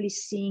necessarily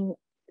seeing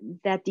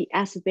that the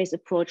asset-based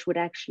approach would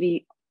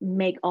actually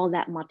make all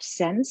that much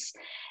sense.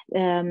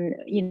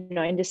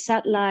 In the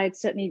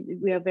satellites, certainly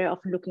we are very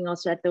often looking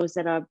also at those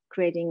that are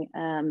creating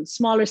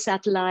smaller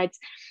satellites.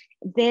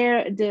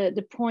 There,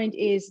 the point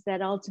is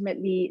that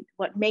ultimately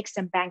what makes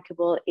them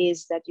bankable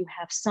is that you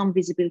have some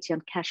visibility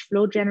on cash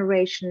flow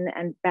generation,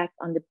 and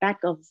on the back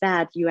of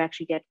that, you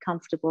actually get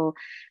comfortable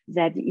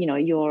that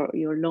your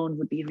loan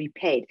would be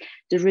repaid.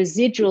 The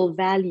residual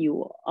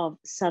value of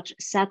such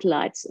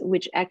satellites,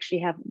 which actually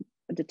have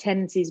the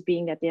tendencies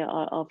being that they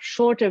are of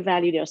shorter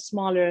value, they're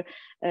smaller,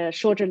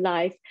 shorter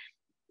life.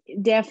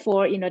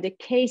 Therefore, the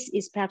case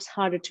is perhaps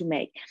harder to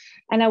make.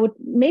 And I would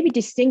maybe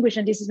distinguish,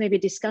 and this is maybe a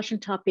discussion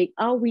topic,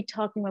 are we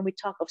talking, when we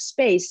talk of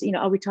space,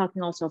 are we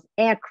talking also of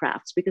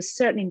aircrafts? Because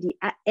certainly in the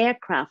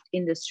aircraft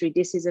industry,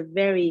 this is a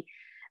very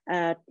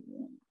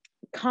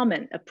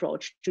common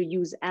approach to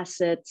use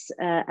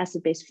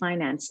asset-based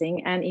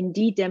financing. And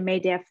indeed, there may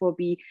therefore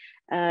be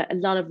a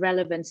lot of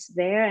relevance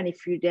there. And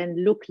if you then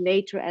look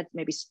later at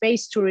maybe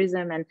space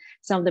tourism and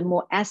some of the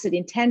more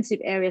asset-intensive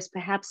areas,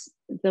 perhaps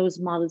those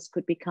models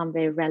could become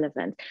very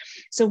relevant.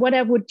 So what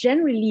I would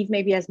generally leave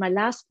maybe as my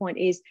last point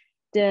is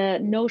the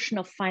notion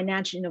of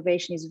financial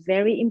innovation is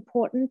very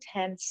important.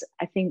 Hence,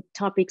 I think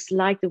topics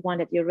like the one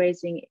that you're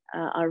raising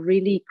are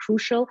really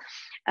crucial.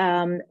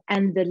 And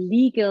the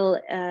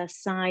legal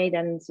side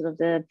and sort of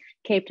the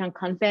Cape Town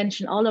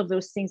Convention, all of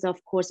those things are,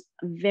 of course,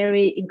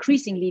 very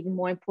increasingly even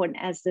more important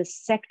as the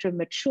sector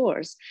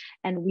matures.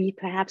 And we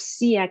perhaps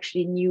see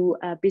actually new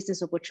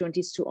business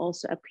opportunities to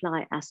also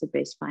apply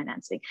asset-based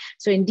financing.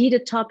 So indeed, a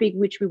topic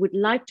which we would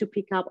like to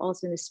pick up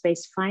also in the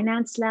Space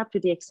Finance Lab, to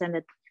the extent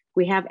that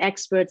we have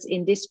experts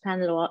in this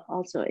panel or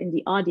also in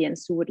the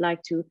audience who would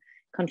like to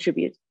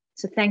contribute.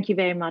 So thank you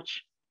very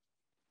much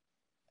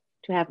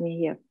to have me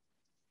here.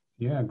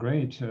 Yeah,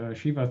 great.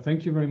 Shiva,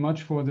 thank you very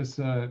much for this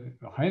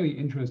highly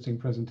interesting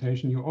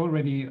presentation. You're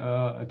already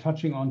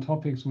touching on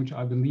topics which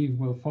I believe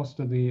will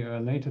foster the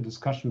later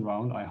discussion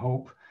round, I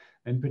hope.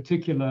 In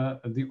particular,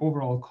 the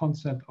overall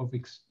concept of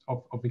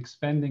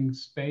expanding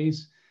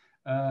space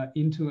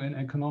into an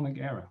economic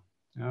era.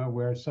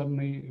 Where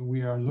suddenly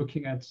we are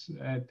looking at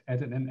an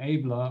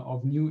enabler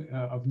of new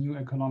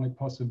economic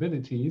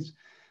possibilities,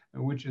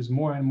 which is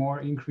more and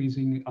more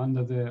increasing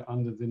under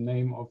the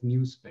name of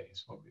new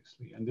space,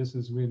 obviously. And this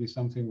is really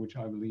something which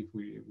I believe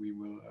we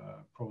will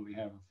probably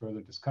have a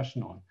further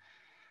discussion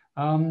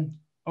on.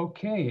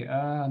 Okay,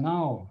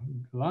 now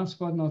last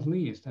but not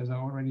least, as I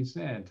already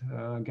said,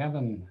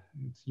 Gavin,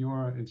 it's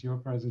your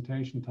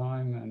presentation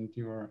time and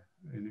your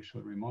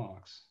initial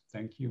remarks.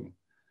 Thank you.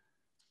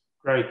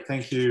 Great,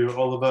 thank you,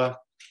 Oliver.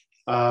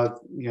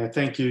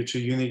 Thank you to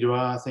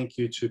UNIDROIT, thank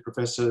you to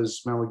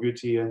Professors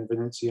Malaguti and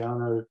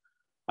Veneziano,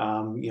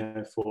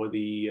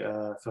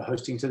 for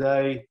hosting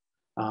today.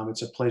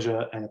 It's a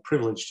pleasure and a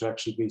privilege to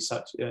actually be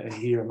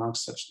here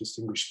amongst such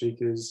distinguished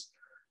speakers,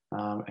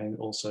 and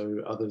also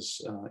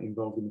others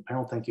involved in the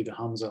panel. Thank you to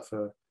Hamza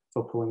for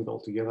pulling it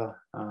all together,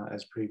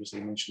 as previously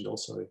mentioned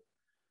also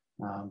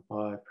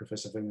by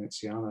Professor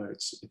Veneziano.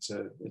 It's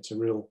a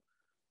real,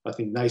 I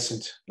think,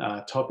 nascent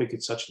topic.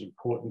 It's such an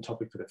important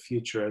topic for the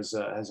future, as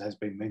has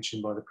been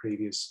mentioned by the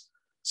previous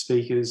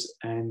speakers.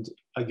 And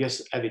I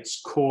guess at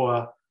its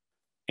core,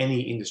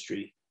 any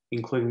industry,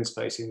 including the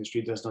space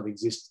industry, does not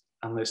exist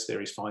unless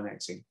there is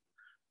financing.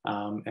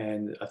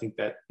 And I think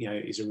that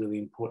is a really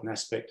important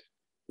aspect.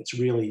 It's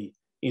really,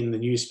 in the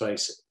new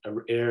space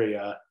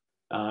area,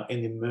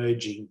 an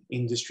emerging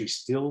industry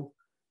still.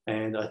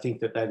 And I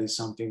think that is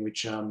something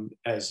which,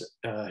 as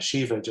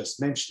Shiva just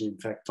mentioned, in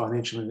fact,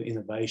 financial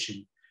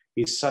innovation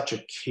is such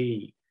a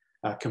key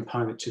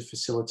component to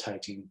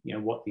facilitating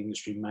what the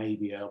industry may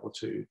be able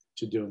to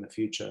do in the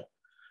future.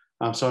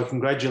 So I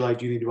congratulate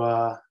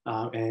UNIDROIT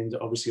and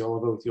obviously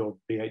Oliver with your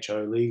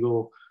BHO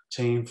Legal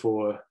team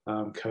for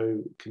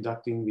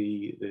co-conducting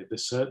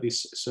this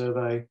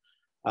survey.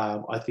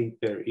 I think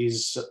there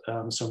is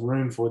some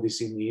room for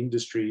this in the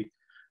industry,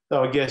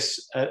 though I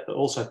guess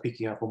also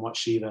picking up on what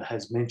Shiva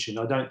has mentioned,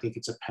 I don't think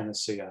it's a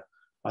panacea.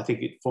 I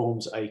think it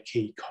forms a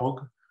key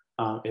cog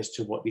as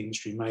to what the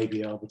industry may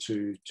be able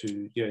to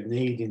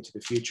need into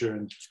the future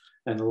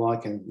and the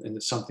like, and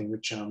it's something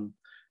which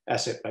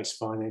asset-based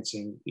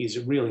financing is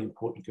a really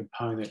important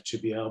component to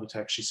be able to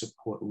actually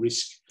support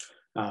risk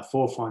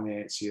for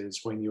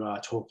financiers when you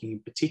are talking in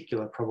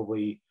particular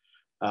probably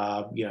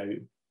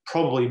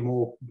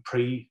more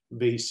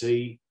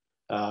pre-VC.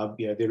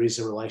 There is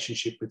a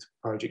relationship with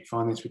project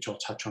finance, which I'll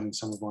touch on in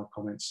some of my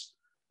comments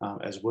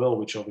as well,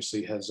 which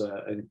obviously has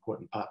an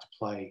important part to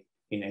play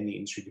in any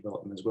industry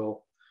development as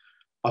well.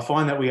 I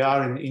find that we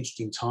are in an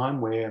interesting time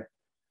where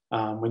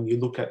when you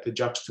look at the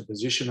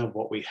juxtaposition of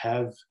what we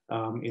have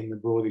in the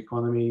broad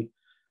economy,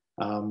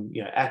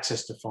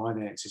 access to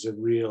finance is a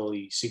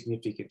really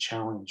significant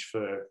challenge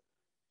for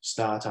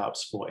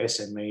startups, for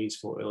SMEs,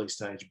 for early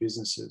stage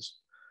businesses.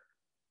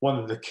 One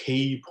of the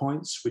key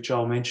points which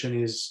I'll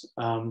mention is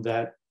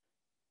that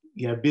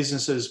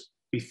businesses,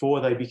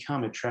 before they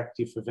become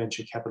attractive for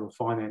venture capital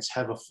finance,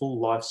 have a full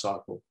life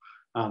cycle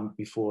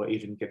before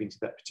even getting to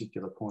that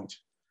particular point.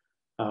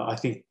 I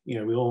think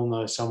we all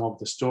know some of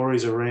the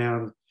stories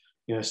around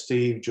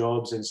Steve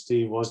Jobs and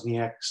Steve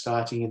Wozniak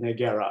starting in their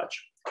garage.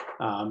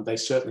 They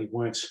certainly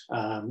weren't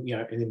an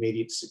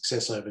immediate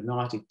success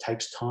overnight. It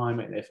takes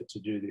time and effort to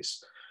do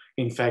this.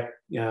 In fact,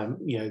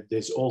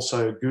 there's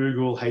also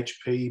Google,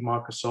 HP,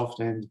 Microsoft,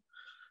 and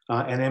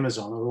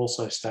Amazon are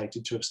also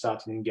stated to have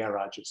started in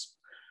garages.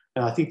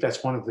 And I think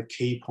that's one of the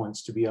key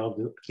points to be able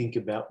to think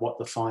about what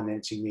the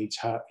financing needs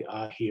are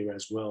here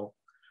as well.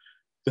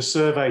 The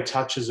survey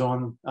touches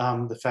on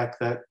the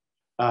fact that,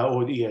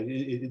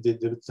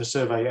 the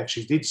survey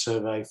actually did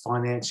survey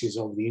financiers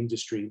of the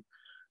industry,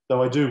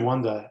 though I do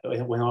wonder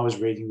when I was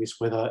reading this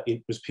whether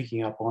it was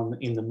picking up on,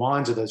 in the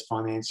minds of those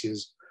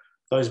financiers,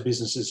 those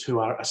businesses who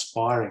are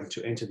aspiring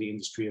to enter the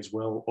industry as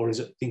well, or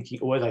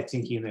are they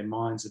thinking in their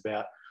minds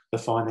about the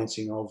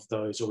financing of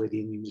those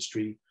already in the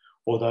industry,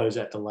 or those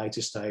at the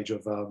later stage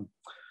of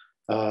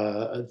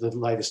the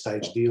later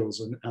stage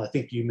deals. And I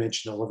think you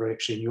mentioned, Oliver,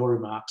 actually in your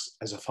remarks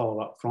as a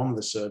follow-up from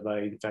the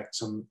survey, in fact,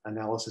 some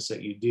analysis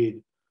that you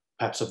did,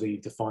 perhaps of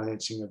the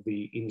financing of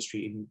the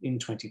industry in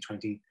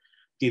 2020,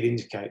 did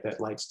indicate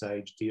that late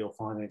stage deal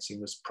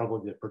financing was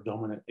probably the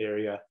predominant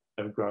area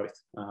of growth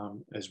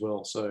as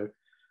well. So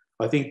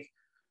I think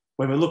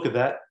when we look at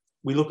that,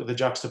 we look at the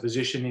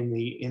juxtaposition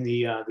in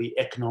the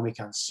economic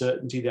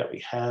uncertainty that we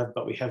have,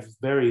 but we have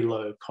very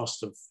low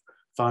cost of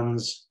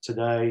funds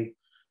today,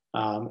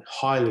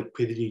 high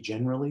liquidity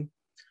generally.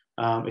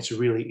 It's a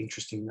really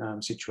interesting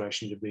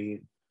situation to be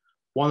in.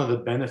 One of the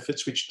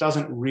benefits, which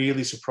doesn't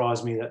really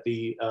surprise me, that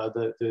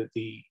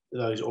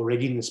those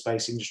already in the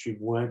space industry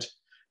weren't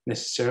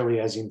necessarily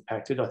as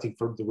impacted. I think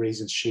for the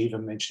reasons Shiva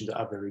mentioned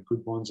are very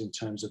good ones in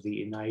terms of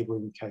the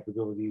enabling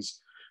capabilities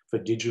for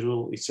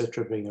digital,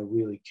 etc., being a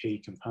really key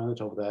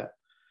component of that.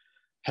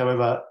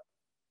 However,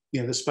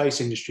 the space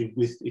industry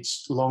with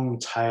its long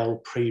tail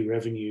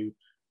pre-revenue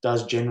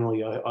does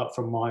generally,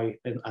 from my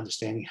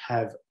understanding,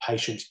 have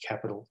patient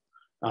capital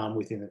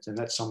within it, and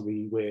that's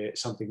something where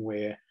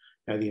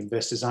the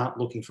investors aren't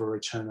looking for a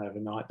return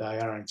overnight. They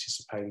are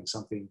anticipating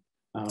something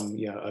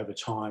over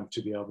time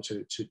to be able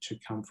to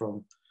come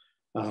from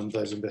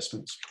those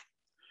investments.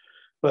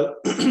 But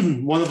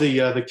one of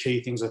the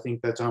key things I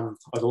think that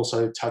I'd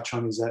also touch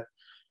on is that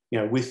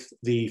with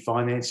the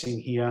financing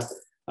here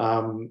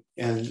and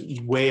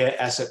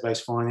where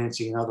asset-based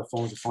financing and other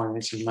forms of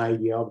financing may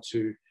be able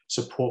to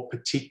support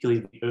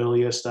particularly the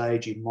earlier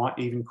stage, you might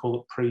even call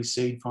it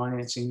pre-seed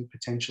financing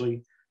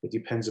potentially. It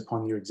depends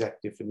upon your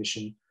exact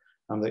definition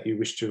that you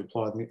wish to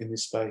apply in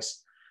this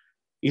space,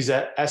 is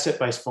that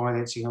asset-based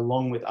financing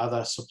along with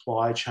other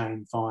supply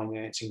chain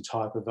financing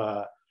type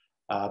of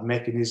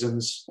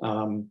mechanisms,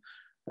 and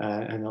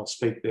I'll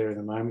speak there in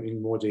a moment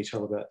in more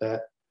detail about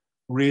that,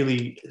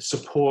 really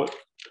support,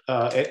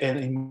 and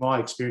in my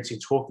experience in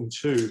talking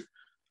to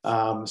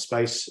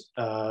space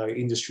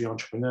industry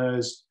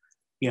entrepreneurs,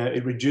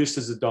 it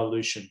reduces the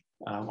dilution,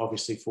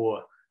 obviously,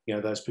 for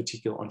those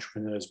particular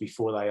entrepreneurs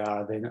before they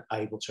are then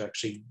able to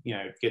actually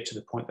get to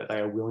the point that they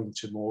are willing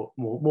to more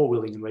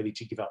willing and ready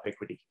to give up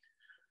equity.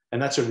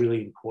 And that's a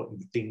really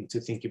important thing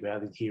to think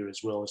about in here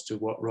as well, as to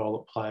what role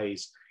it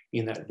plays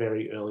in that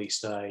very early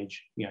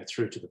stage,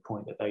 through to the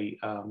point that they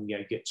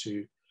get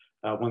to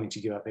wanting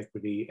to give up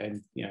equity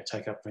and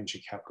take up venture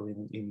capital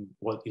in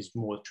what is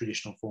more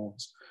traditional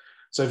forms.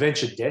 So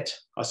venture debt,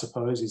 I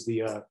suppose, is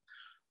the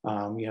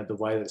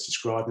way that it's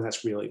described, and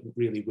that's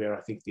really where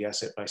I think the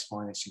asset-based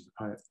financing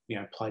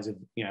component plays a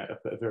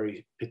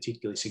very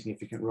particularly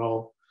significant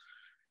role.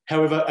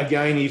 However,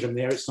 again, even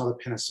there, it's not a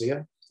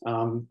panacea,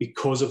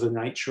 because of the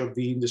nature of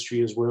the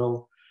industry as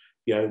well.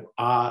 Do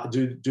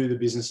the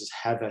businesses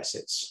have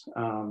assets?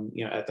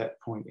 At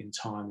that point in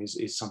time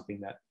is something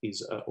that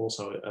is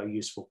also a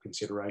useful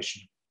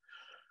consideration.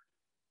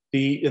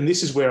 And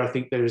this is where I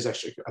think there is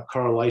actually a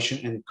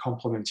correlation and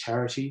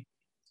complementarity,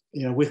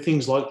 with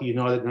things like the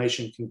United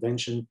Nations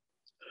Convention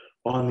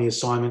on the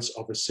Assignments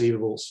of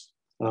Receivables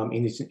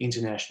in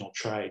international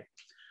trade.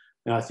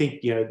 Now, I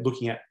think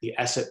looking at the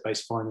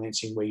asset-based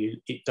financing, where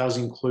it does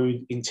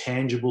include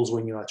intangibles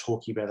when you are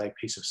talking about a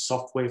piece of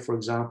software, for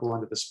example,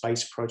 under the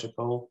space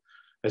protocol,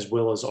 as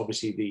well as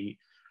obviously the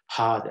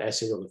hard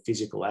asset or the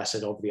physical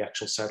asset of the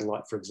actual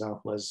satellite, for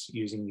example, as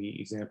using the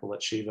example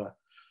that Shiva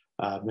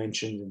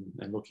mentioned,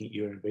 and looking at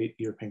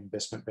European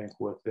Investment Bank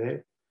work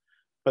there.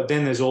 But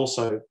then there's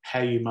also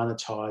how you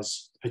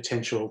monetize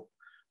potential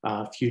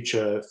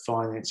future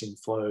financing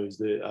flows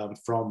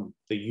from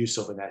the use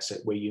of an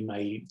asset, where you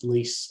may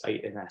lease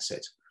an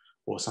asset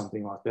or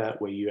something like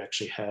that, where you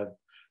actually have,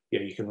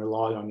 you can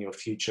rely on your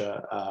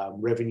future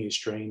revenue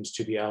streams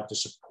to be able to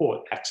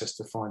support access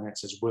to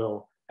finance as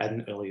well at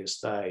an earlier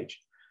stage.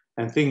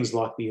 And things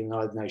like the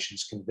United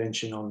Nations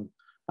Convention on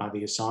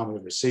the Assignment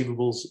of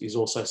Receivables is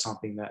also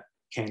something that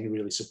can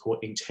really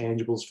support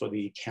intangibles for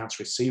the accounts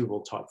receivable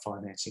type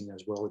financing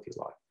as well, if you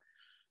like.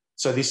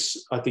 So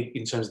this, I think,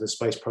 in terms of the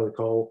space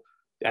protocol,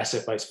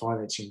 asset-based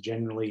financing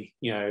generally,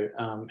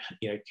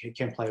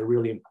 can play a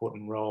really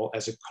important role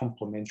as a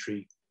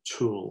complementary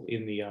tool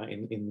in the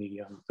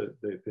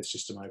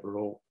system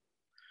overall.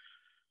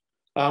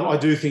 I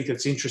do think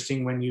it's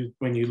interesting when you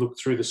look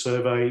through the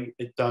survey,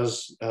 it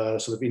does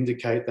sort of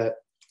indicate that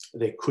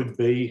there could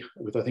be,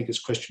 with I think it's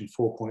question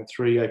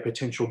 4.3, a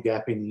potential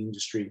gap in the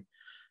industry,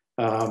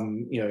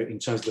 in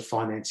terms of the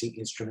financing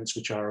instruments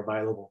which are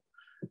available.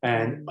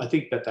 And I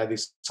think that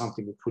is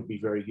something that could be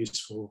very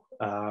useful,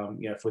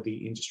 for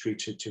the industry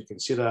to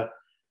consider,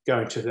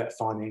 going to that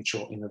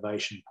financial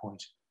innovation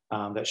point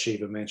that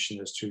Shiva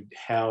mentioned, as to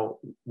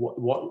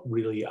what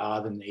really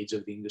are the needs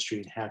of the industry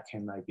and how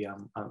can they be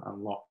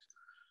unlocked.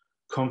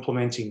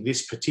 Complementing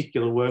this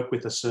particular work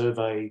with a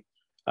survey,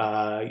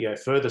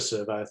 further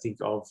survey, I think,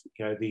 of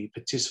the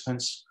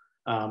participants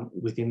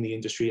within the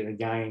industry. And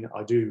again,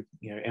 I do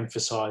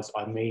emphasize,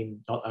 I mean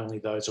not only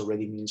those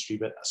already in the industry,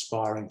 but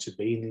aspiring to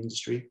be in the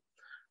industry.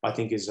 I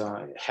think is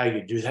how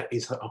you do that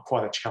is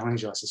quite a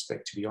challenge, I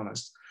suspect, to be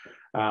honest.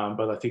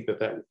 But I think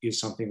that is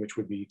something which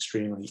would be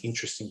extremely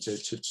interesting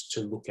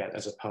to look at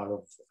as a part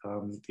of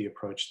the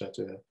approach that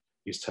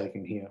is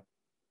taken here.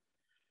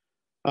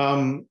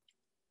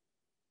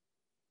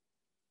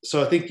 So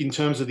I think in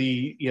terms of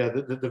the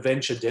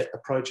venture debt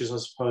approaches, I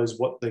suppose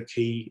what the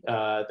key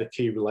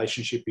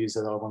relationship is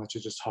that I wanted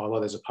to just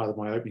highlight as a part of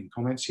my opening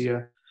comments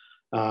here,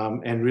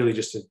 and really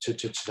just to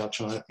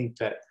touch on. I think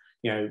that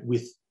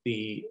with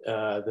the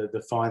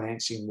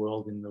financing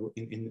world in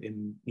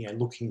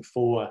looking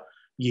for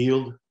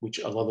yield, which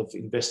a lot of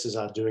investors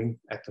are doing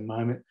at the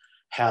moment,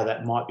 how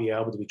that might be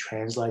able to be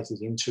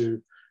translated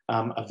into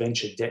a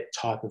venture debt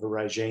type of a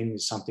regime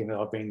is something that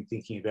I've been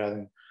thinking about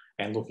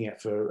and looking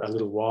at for a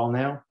little while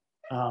now.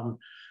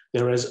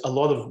 There is a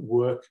lot of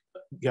work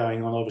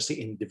going on,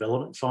 obviously, in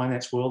development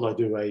finance world. I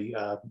do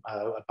a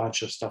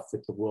bunch of stuff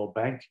with the World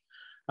Bank,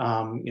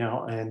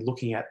 and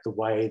looking at the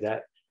way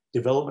that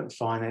development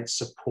finance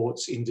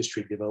supports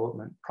industry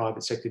development,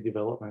 private sector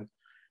development.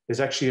 There's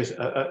actually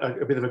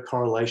a bit of a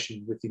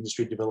correlation with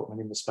industry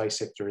development in the space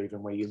sector,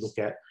 even where you look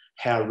at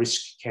how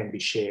risk can be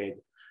shared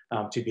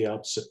to be able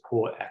to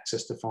support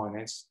access to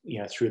finance,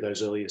 through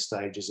those earlier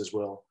stages as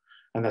well.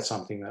 And that's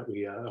something that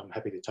I'm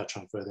happy to touch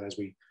on further as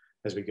we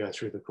go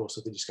through the course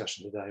of the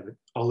discussion today. But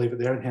I'll leave it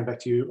there and hand back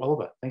to you,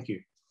 Oliver. Thank you.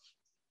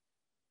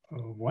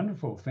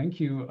 Wonderful, thank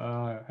you,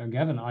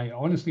 Gavin.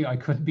 I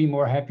couldn't be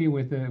more happy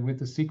with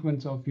the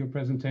sequence of your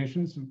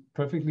presentations,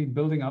 perfectly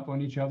building up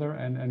on each other,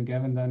 and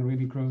Gavin then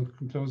really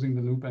closing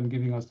the loop and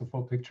giving us the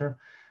full picture.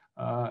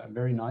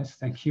 Very nice,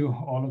 thank you,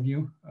 all of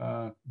you.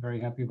 Very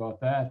happy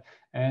about that.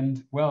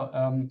 And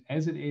well,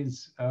 as it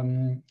is,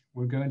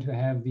 we're going to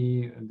have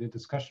the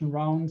discussion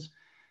rounds.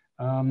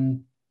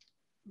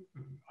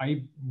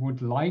 I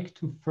would like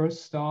to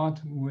first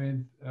start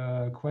with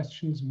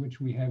questions which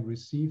we have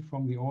received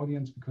from the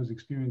audience, because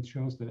experience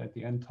shows that at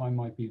the end time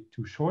might be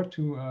too short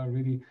to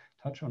really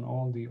touch on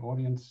all the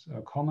audience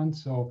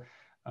comments. So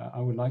I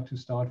would like to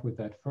start with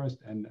that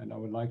first, and I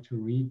would like to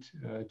read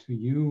to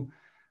you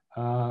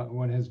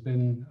what has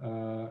been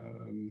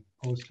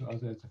posed to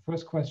us as the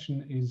first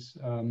question is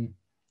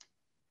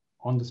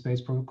on the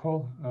space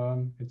protocol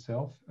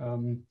itself.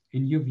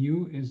 In your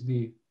view, is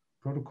the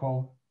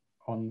protocol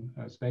on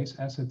space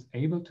assets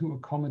able to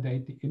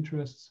accommodate the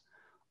interests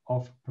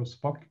of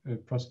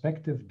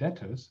prospective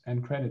debtors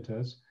and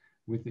creditors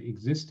with the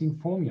existing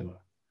formula?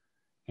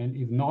 And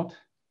if not,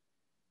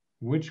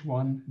 which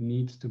one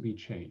needs to be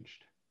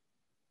changed?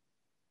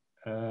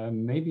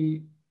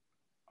 Maybe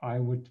I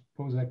would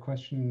pose that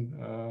question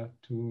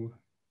to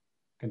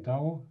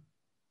Kentaro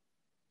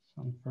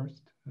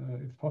first,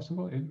 if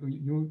possible.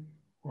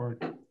 Or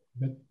is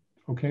that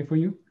okay for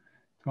you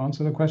to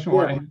answer the question,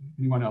 or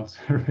anyone else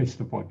raise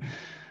the point?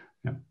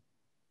 Yeah.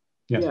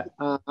 Yes.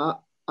 Yeah.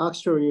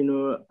 Actually,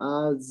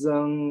 as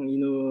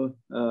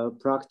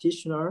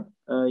practitioner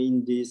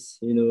in this,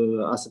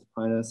 asset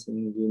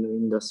financing,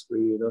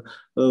 industry,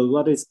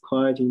 what is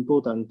quite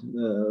important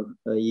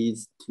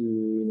is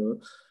to,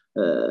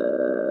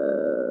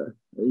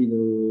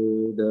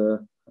 do the,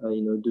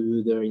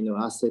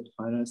 asset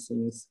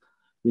financings,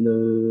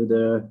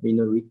 the,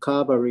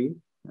 recovery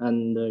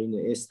and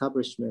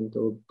establishment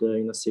of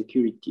the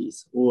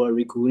securities or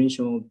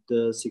recognition of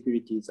the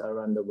securities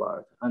around the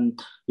world.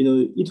 And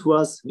it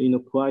was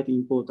quite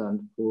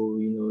important for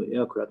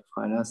aircraft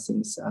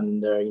financings,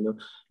 and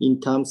in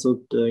terms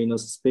of the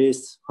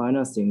space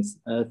financings,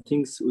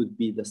 things would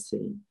be the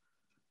same.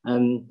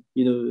 And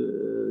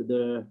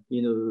the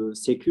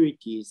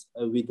securities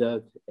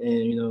without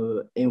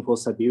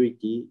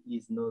enforceability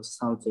is not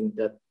something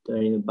that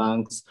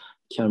banks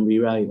can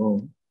rely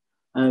on.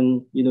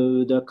 And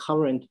the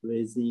current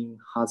regime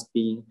has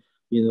been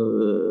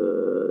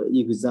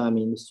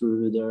examined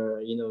through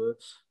the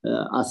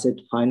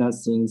asset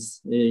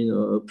financings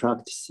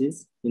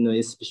practices,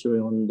 especially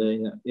on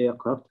the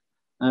aircraft,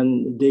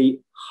 and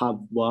they have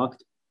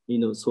worked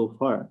so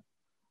far.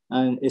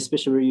 And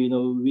especially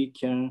we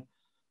can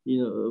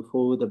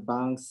for the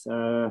banks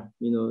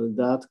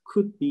that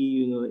could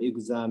be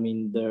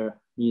examine the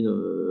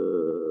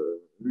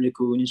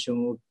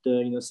recognition of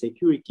the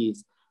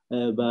securities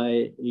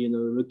by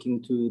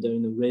looking to the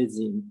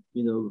regime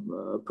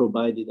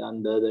provided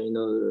under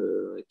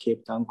the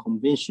Cape Town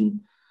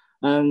Convention,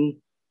 and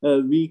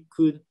we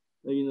could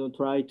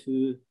try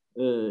to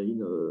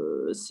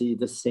see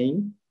the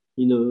same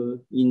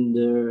in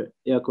the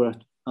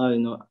aircraft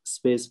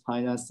space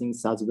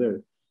financings as well.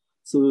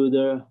 So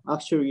the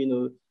actually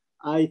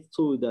I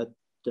thought that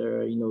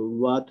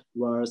what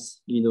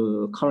was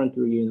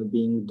currently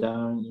being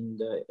done in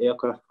the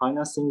aircraft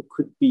financing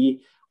could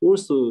be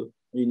also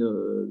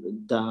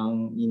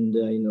done in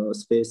the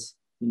space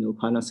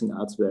financing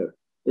as well,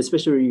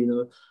 especially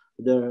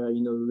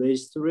the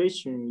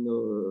registration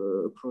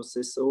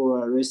process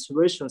or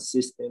registration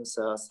systems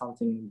are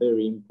something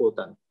very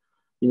important,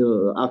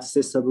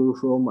 accessible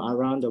from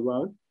around the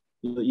world,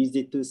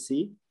 easy to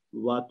see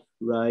what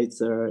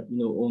rights are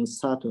on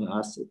certain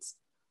assets,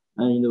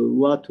 and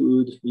what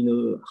would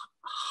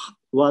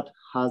what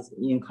has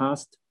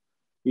enhanced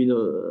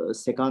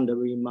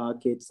secondary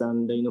markets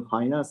and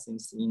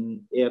financings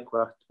in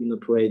aircraft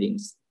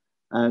tradings,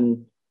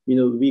 and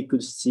we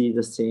could see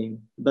the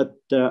same. But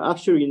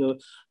actually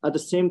at the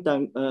same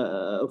time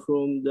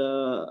from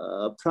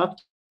the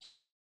practice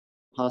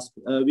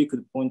we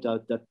could point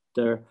out that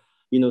the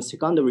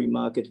secondary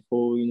market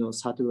for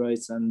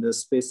satellites and the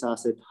space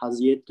asset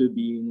has yet to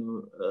be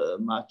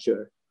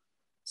mature.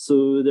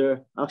 So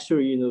there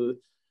actually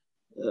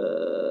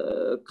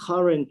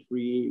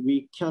currently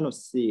we cannot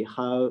see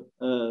how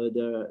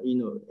the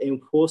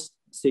enforced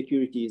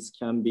securities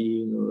can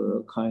be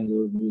kind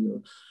of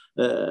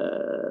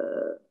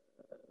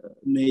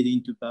made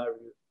into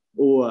value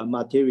or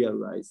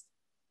materialized.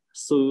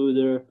 So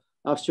there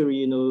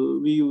actually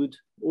we would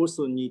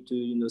also need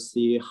to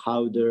see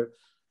how the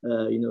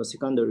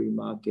secondary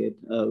market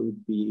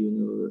would be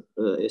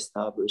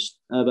established.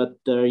 But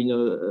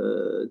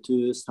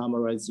to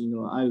summarize,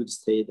 I would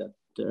say that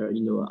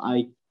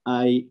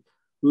I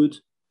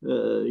would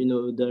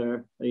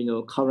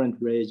the current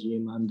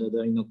regime under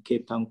the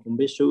Cape Town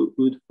Convention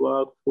would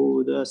work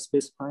for the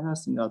space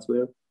financing as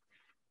well.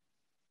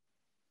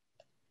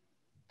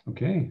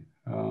 Okay,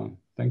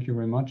 thank you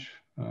very much.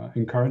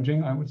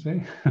 Encouraging, I would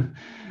say.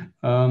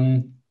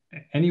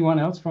 Anyone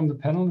else from the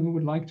panel who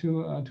would like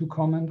to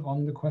comment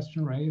on the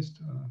question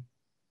raised?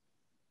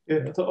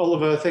 Yeah,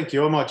 Oliver, thank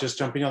you. I might just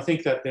jump in. I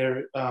think that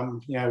there,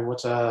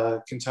 what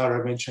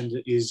Kentaro mentioned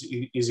is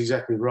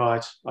exactly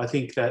right. I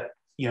think that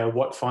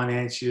what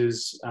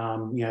financiers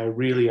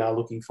really are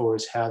looking for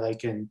is how they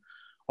can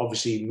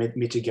obviously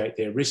mitigate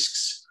their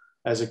risks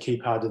as a key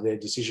part of their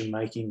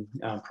decision-making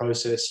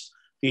process.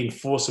 The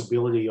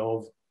enforceability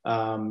of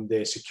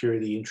their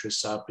security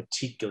interests are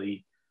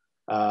particularly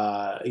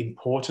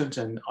important,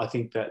 and I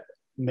think that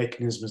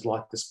mechanisms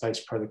like the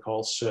space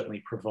protocols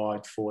certainly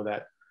provide for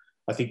that.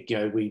 I think,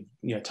 we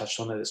touched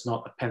on that. It's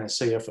not a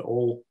panacea for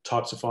all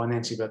types of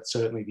financing, but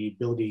certainly the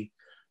ability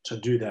to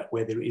do that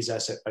where there is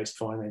asset-based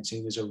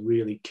financing is a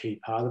really key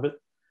part of it.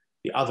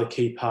 The other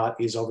key part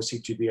is obviously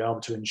to be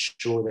able to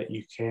ensure that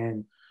you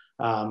can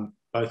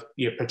both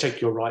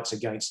protect your rights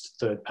against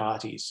third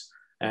parties,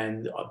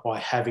 and by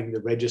having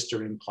the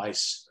register in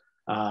place,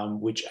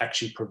 which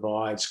actually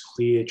provides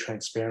clear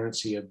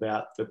transparency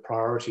about the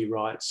priority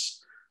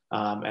rights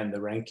and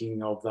the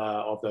ranking of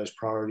those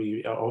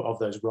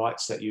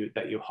rights that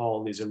you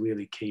hold, is a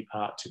really key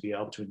part to be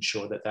able to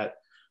ensure that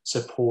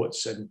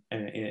supports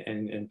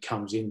and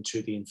comes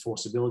into the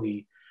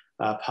enforceability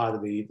part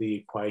of the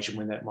equation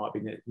when that might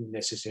be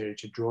necessary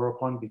to draw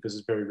upon, because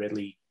it's very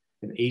readily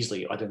and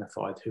easily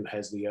identified who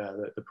has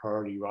the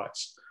priority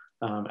rights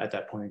at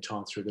that point in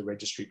time through the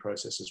registry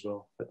process as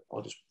well. But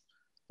I'll just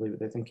leave it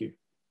there. Thank you.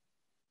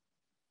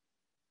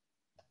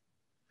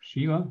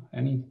 Shiva,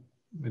 any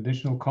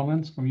additional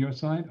comments from your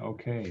side?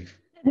 Okay.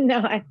 No,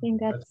 I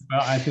think that's...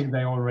 Well, I think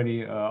they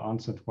already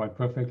answered quite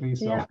perfectly.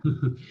 So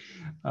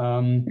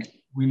yeah.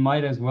 We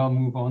might as well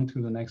move on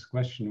to the next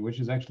question, which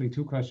is actually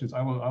two questions.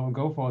 I will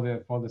go for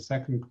the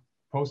second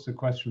posted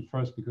question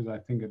first, because I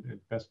think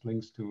it best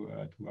links to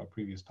our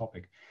previous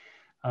topic.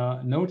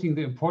 Noting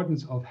the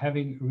importance of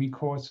having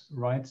recourse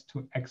rights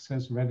to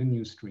access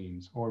revenue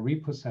streams or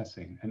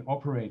repossessing and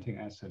operating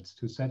assets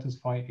to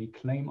satisfy a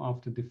claim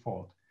after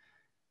default,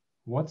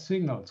 what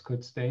signals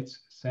could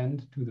states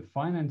send to the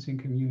financing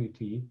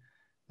community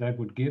that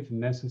would give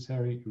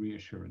necessary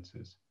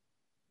reassurances?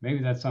 Maybe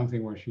that's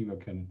something where Shiva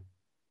can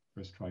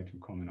first try to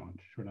comment on.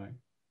 Should I?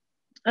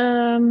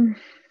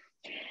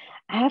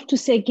 I have to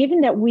say,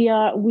 given that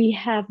we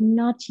have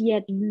not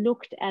yet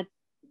looked at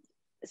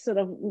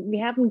we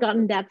haven't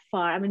gotten that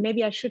far. I mean,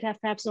 maybe I should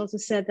have perhaps also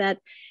said that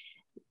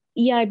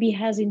EIB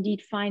has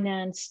indeed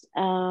financed,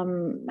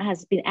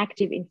 has been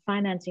active in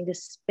financing the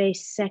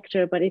space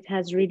sector, but it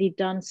has really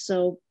done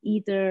so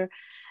either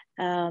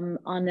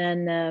on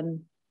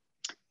an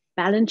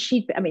balance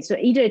sheet. I mean, so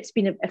either it's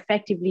been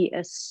effectively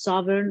a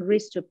sovereign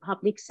risk to a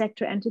public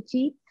sector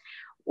entity,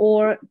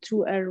 or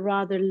to a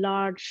rather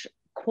large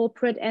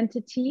corporate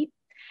entity.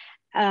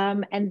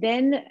 And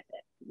then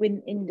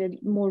in the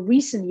more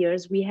recent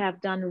years, we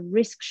have done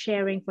risk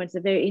sharing. For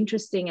instance, a very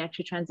interesting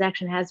actually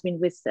transaction has been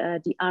with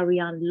the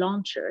Ariane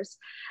launchers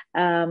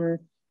on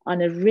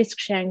a risk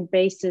sharing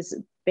basis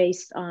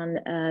based on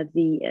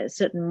the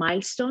certain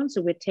milestones.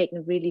 So we're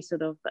taking really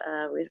sort of,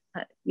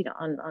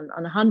 on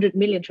 100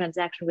 million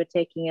transaction, we're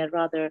taking a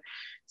rather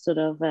sort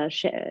of,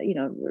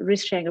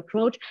 risk sharing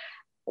approach.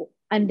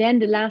 And then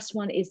the last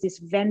one is this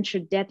venture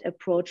debt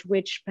approach,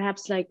 which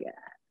perhaps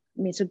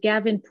so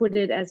Gavin put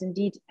it as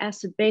indeed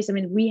asset-based. I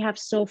mean, we have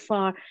so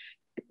far,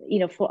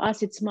 for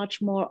us, it's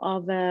much more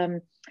of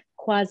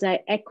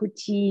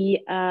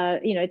quasi-equity,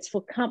 it's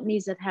for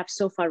companies that have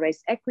so far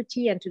raised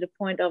equity, and to the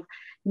point of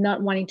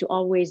not wanting to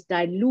always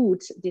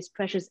dilute this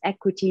precious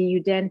equity,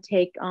 you then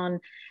take on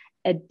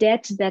a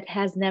debt that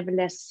has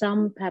nevertheless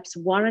some perhaps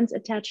warrants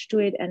attached to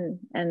it, and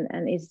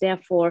is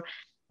therefore,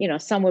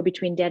 somewhere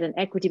between debt and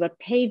equity, but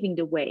paving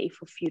the way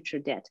for future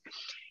debt.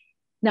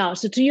 Now,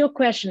 so to your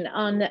question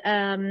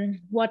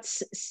on what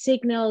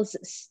signals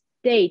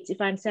states,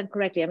 if I understand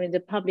correctly, I mean, the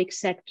public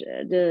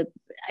sector,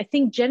 I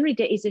think generally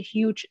there is a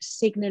huge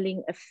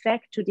signaling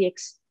effect to the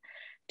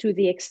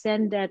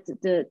extent that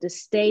the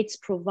states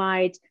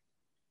provide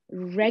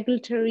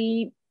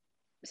regulatory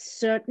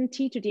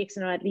certainty, to the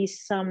extent, or at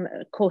least some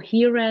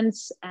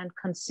coherence and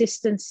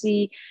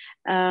consistency,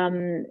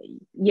 and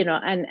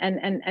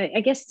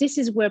I guess this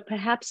is where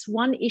perhaps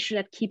one issue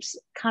that keeps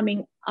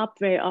coming up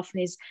very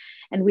often is,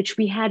 and which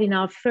we had in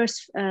our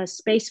first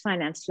space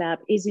finance lab,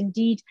 is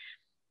indeed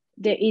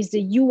there is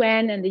the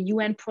UN and the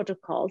UN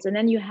protocols, and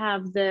then you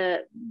have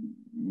the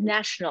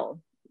national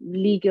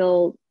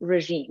legal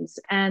regimes.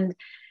 And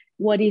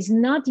what is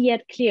not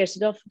yet clear,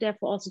 so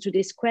therefore also to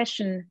this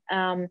question,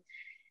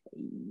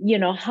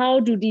 how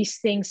do these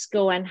things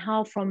go, and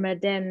how from a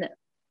then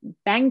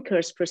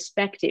banker's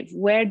perspective,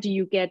 where do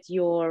you get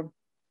your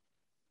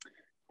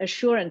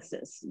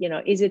assurances?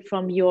 Is it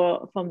from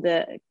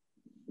the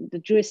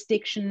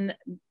jurisdiction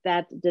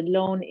that the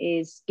loan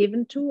is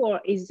given to,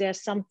 or is there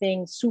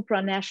something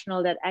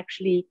supranational that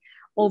actually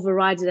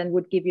overrides it and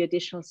would give you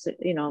additional,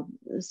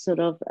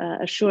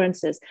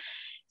 assurances?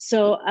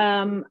 So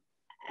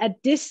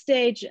at this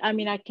stage, I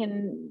mean,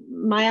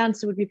 my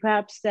answer would be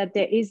perhaps that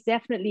there is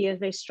definitely a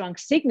very strong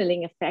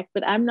signaling effect,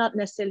 but I'm not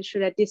necessarily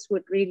sure that this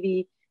would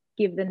really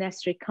give the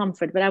necessary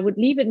comfort. But I would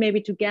leave it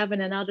maybe to Gavin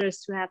and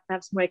others who have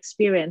perhaps more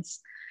experience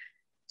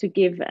to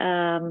give,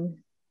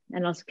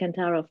 and also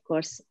Kentaro, of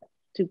course,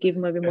 to give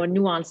maybe more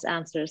nuanced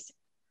answers.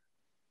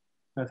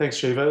 Thanks,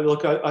 Shiva.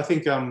 Look, I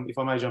think if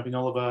I may jump in,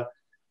 Oliver,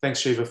 thanks,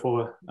 Shiva,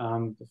 for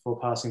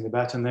passing the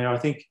baton there. I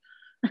think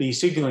the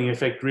signalling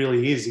effect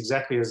really is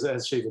exactly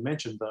as Shiva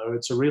mentioned, though.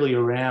 It's really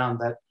around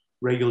that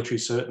regulatory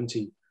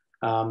certainty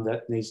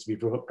that needs to be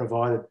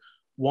provided.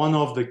 One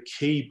of the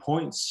key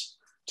points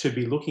to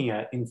be looking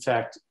at, in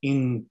fact,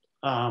 in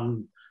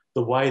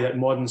the way that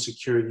modern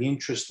security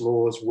interest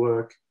laws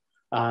work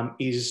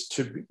is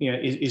to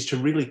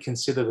really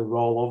consider the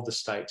role of the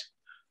state.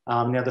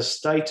 Now, the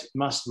state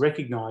must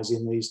recognise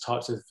in these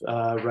types of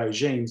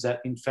regimes that,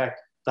 in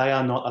fact, they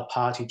are not a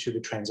party to the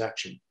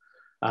transaction.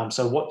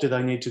 So what do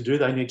they need to do?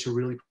 They need to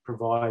really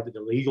provide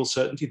the legal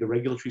certainty, the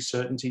regulatory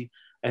certainty,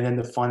 and then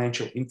the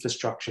financial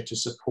infrastructure to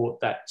support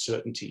that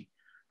certainty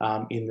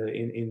in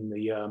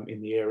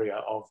the area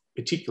of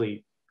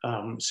particularly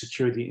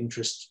security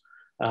interest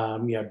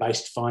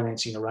based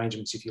financing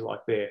arrangements, if you like.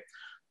 There,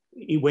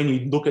 when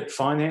you look at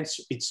finance,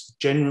 it's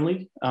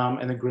generally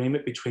an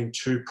agreement between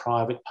two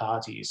private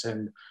parties,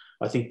 and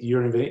I think the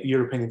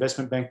European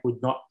Investment Bank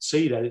would not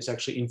see that it's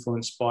actually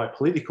influenced by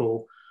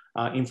political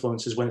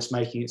influences when it's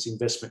making its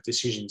investment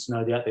decisions.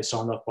 No doubt they're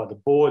signed off by the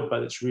board,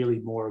 but it's really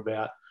more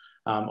about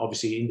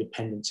obviously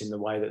independence in the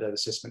way that that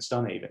assessment's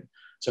done even.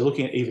 So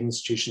looking at even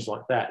institutions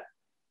like that,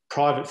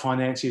 private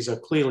financiers are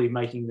clearly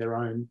making their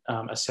own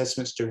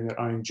assessments, doing their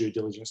own due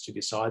diligence to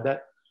decide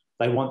that.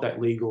 They want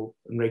that legal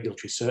and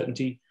regulatory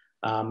certainty.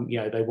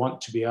 They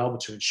want to be able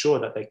to ensure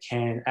that they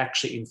can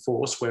actually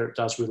enforce where it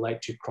does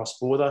relate to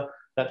cross-border,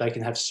 that they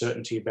can have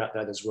certainty about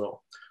that as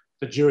well.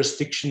 The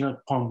jurisdiction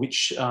upon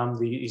which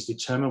is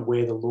determined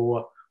where the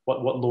law,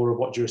 what law or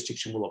what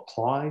jurisdiction will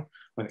apply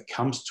when it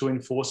comes to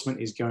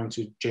enforcement is going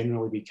to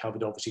generally be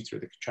covered obviously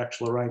through the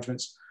contractual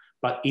arrangements,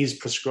 but is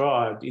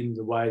prescribed in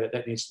the way that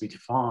that needs to be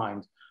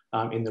defined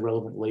in the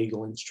relevant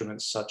legal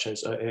instruments such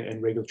as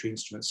and regulatory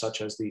instruments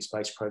such as the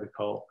Space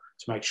Protocol,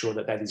 to make sure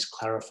that that is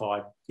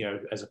clarified,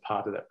 as a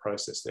part of that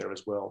process there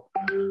as well.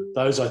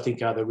 Those, I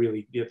think, are the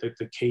really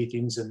the key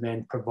things, and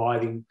then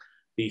providing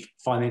the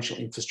financial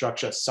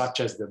infrastructure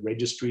such as the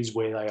registries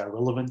where they are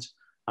relevant,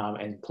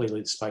 and clearly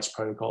the Space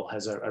Protocol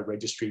has a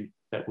registry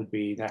that would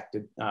be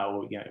enacted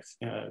or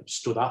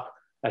stood up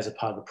as a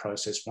part of the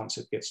process once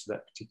it gets to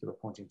that particular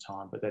point in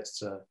time. But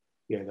that's I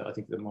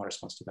think my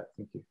response to that.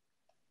 Thank you.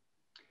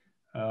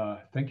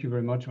 Thank you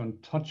very much on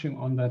touching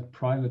on that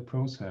private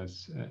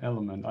process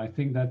element. I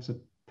think that's a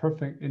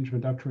perfect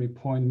introductory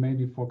point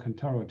maybe for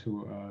Kentaro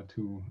to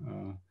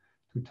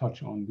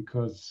touch on,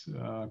 because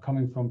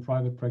coming from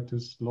private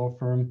practice law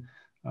firm,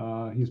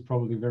 he's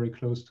probably very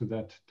close to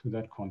that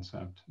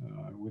concept,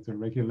 with the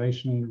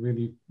regulation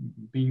really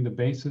being the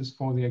basis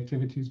for the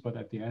activities, but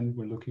at the end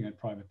we're looking at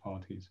private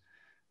parties.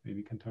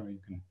 Maybe Kentaro,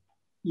 you can.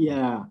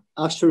 Yeah,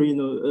 actually,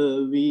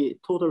 we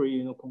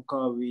totally,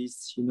 concur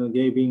with,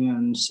 Gavin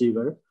and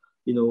Shiva,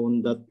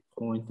 on that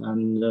point.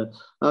 And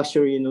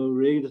actually,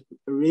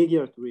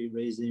 regulatory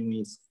regime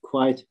is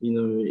quite,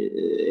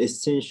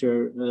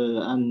 essential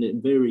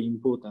and very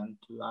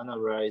important to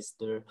analyze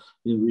the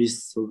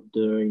risks of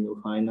the,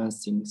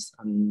 financings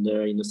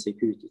and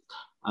security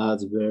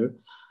as well.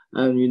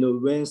 And,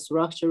 when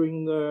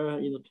structuring,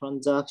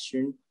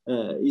 transaction,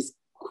 is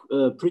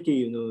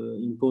pretty,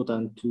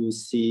 important to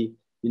see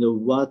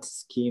what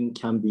scheme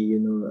can be,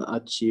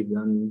 achieved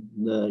and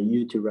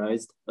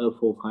utilized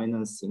for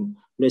financing.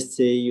 Let's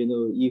say,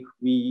 if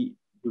we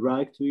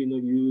like to,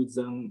 use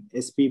an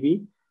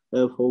SPV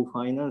for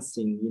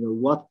financing,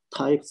 what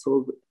types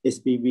of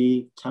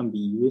SPV can be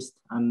used.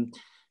 And,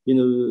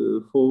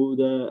 for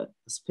the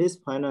space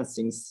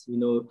financings,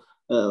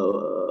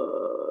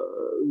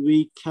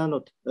 we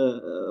cannot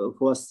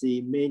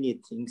foresee many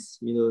things,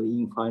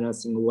 in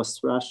financing or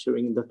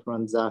structuring the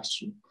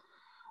transaction.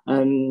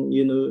 And,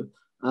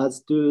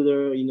 as to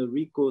the,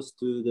 recourse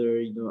to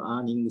the,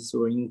 earnings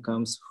or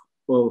incomes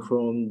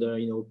from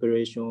the,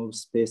 operation of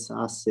space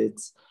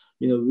assets,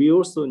 we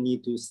also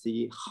need to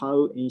see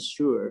how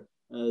ensure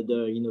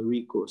the,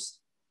 recourse.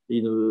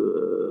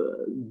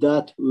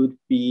 That would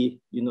be,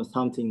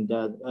 something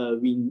that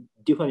we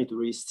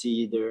definitely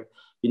see the,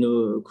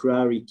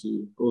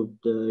 clarity of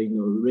the,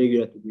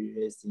 regulatory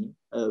regime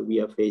we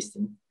are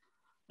facing.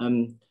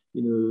 The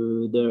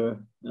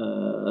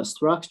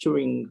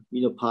structuring,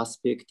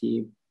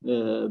 perspective,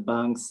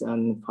 banks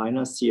and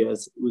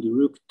financiers would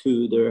look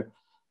to the,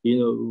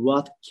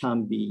 what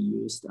can be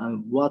used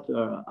and what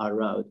are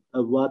allowed,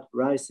 what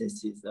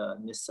licenses are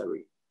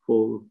necessary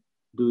for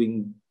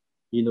doing,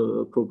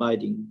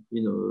 providing,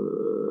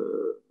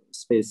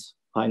 space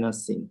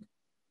financing.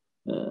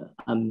 I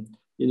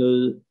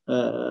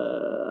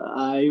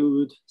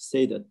would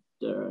say that,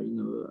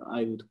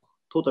 I would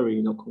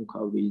totally,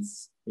 concur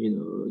with,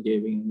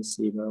 Gavin and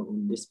Shiva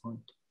on this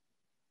point.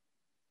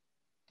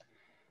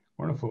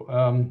 Wonderful.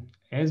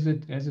 As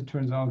it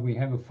turns out, we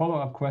have a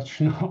follow-up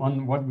question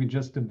on what we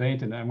just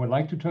debated, and I would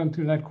like to turn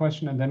to that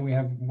question, and then we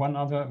have one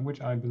other,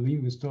 which I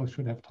believe we still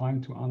should have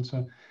time to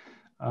answer.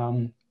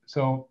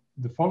 So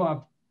the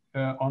follow-up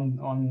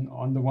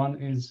on the one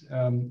is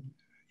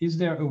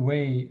there a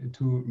way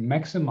to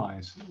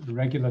maximize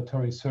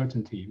regulatory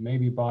certainty,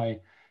 maybe by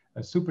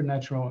a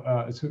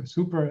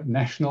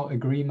supranational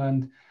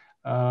agreement,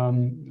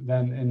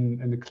 than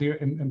in the clear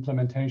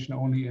implementation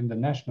only in the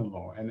national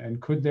law?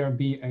 And could there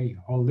be a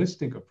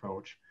holistic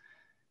approach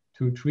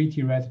to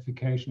treaty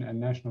ratification and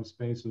national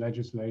space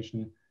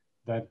legislation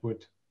that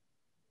would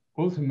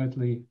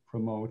ultimately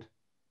promote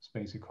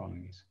space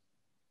economies?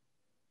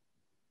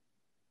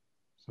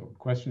 So the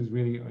question is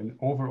really an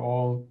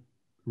overall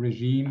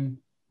regime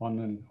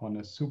on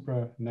a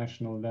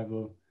supranational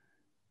level,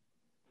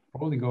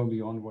 probably going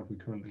beyond what we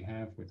currently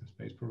have with the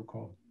space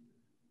protocol.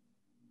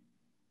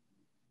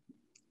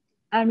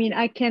 I mean,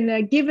 I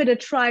can give it a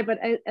try, but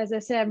as I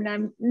said, I mean,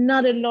 I'm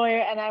not a lawyer,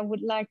 and I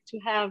would like to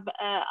have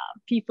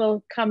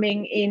people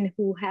coming in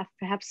who have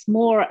perhaps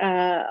more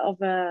of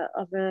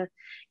a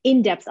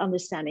in-depth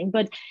understanding.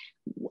 But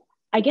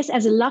I guess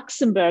as a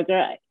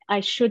Luxembourger, I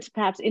should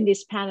perhaps in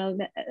this panel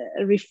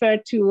refer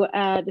to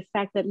the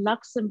fact that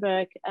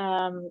Luxembourg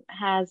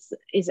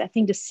is I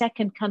think the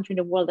second country in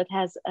the world that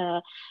has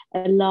a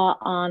law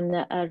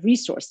on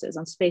resources,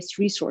 on space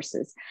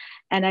resources.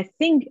 And I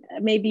think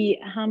maybe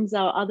Hamza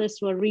or others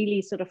who are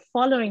really sort of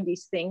following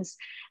these things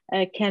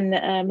can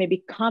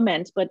maybe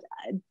comment, but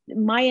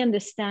my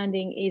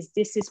understanding is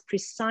this is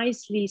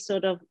precisely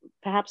sort of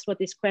perhaps what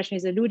this question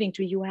is alluding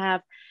to. You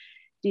have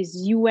these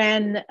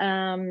UN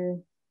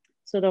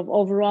sort of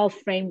overall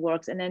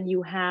frameworks, and then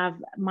you have,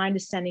 my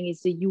understanding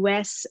is the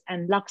US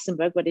and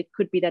Luxembourg, but it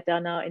could be that there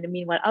are now in the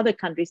meanwhile other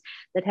countries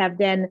that have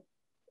then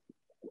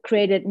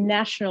created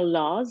national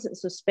laws,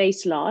 so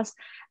space laws.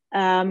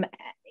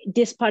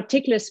 This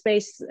particular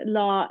space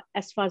law,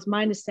 as far as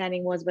my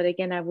understanding was, but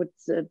again, I would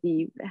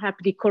be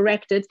happily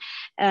corrected,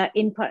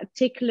 in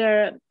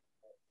particular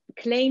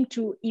claim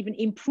to even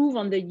improve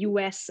on the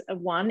US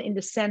one in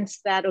the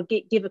sense that, or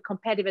give a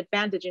competitive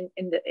advantage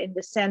in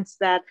the sense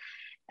that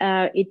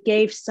it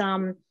gave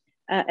some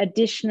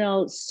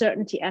additional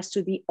certainty as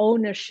to the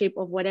ownership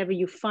of whatever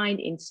you find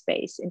in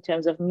space in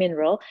terms of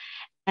mineral.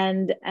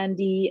 And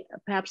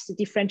perhaps the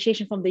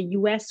differentiation from the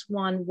US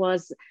one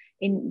was,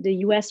 in the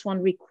US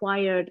one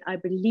required, I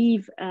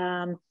believe,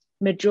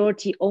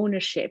 majority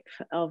ownership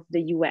of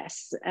the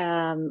US,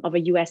 of a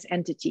US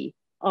entity,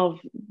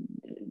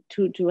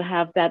 to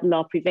have that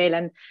law prevail.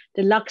 And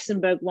the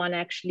Luxembourg one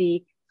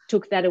actually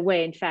took that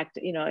away. In fact,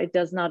 you know, it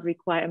does not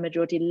require a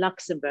majority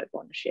Luxembourg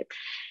ownership.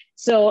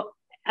 So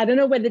I don't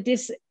know whether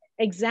this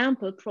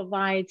example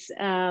provides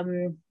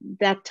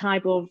that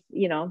type of,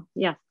 you know,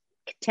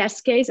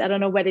 test case. I don't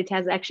know whether it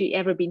has actually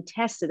ever been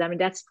tested. I mean,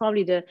 that's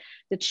probably the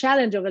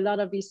challenge of a lot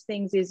of these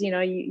things is, you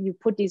know, you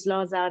put these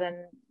laws out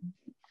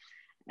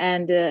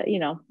and you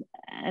know,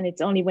 and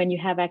it's only when you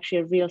have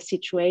actually a real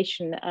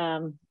situation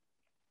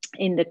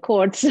in the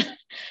courts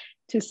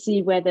to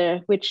see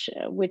whether which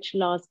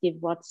laws give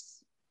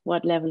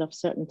what level of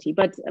certainty.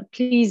 But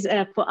please,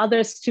 for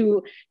others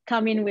to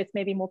come in with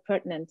maybe more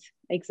pertinent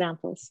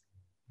examples.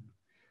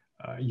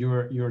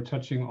 You're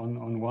touching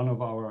on one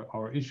of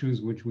our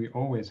issues, which we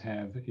always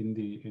have in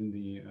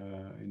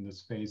the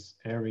space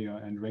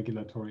area and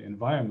regulatory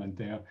environment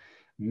there.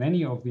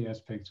 Many of the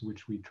aspects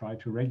which we try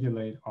to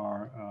regulate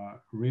are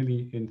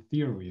really in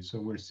theory.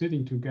 So we're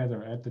sitting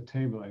together at the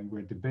table and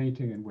we're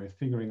debating and we're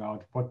figuring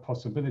out what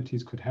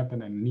possibilities could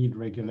happen and need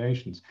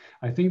regulations.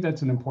 I think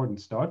that's an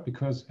important start,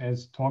 because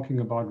as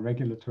talking about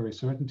regulatory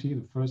certainty,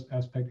 the first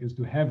aspect is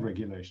to have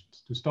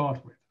regulations to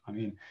start with. I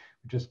mean,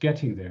 just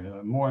getting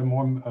there. More and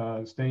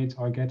more states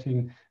are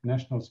getting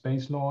national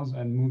space laws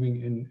and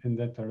moving in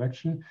that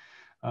direction.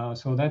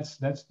 So that's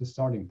the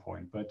starting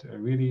point. But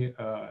really,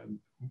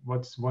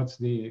 what's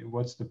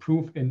the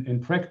proof in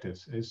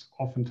practice is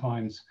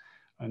oftentimes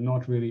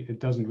not really. It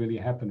doesn't really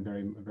happen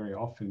very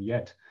often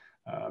yet.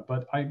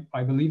 But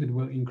I believe it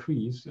will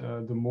increase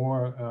the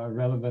more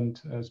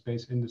relevant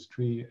space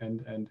industry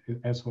and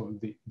also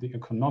the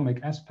economic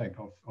aspect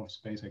of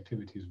space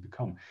activities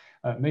become.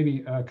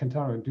 Maybe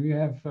Kentaro, do you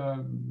have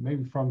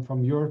maybe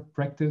from your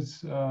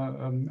practice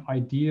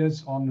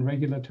ideas on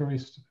regulatory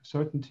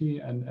certainty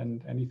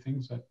and any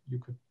things that you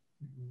could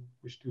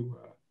wish to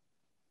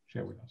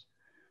share with us?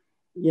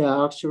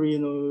 Yeah, actually, you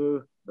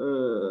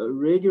know,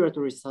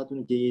 regulatory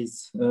certainty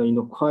is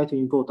quite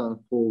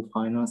important for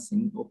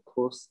financing, of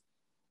course.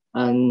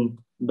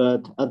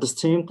 But at the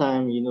same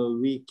time, you know,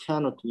 we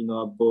cannot, you know,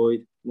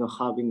 avoid, you know,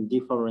 having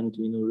different,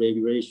 you know,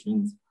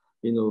 regulations,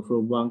 you know,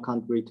 from one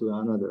country to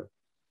another.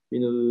 You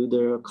know,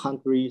 there are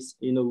countries,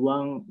 you know,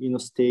 one, you know,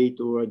 state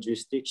or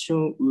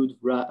jurisdiction would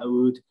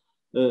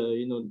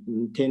you know,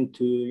 tend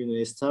to, you know,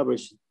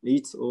 establish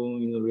its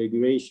own, you know,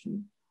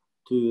 regulation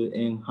to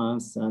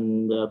enhance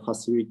and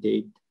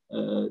facilitate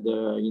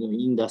the, you know,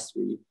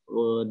 industry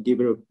or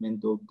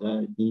development of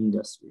the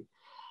industry.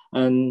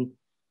 And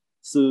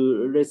so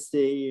let's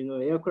say, you know,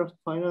 aircraft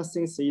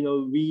financing, so, you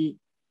know, we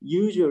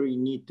usually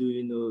need to,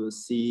 you know,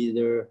 see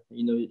the,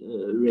 you know,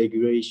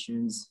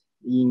 regulations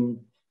in,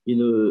 you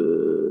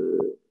know,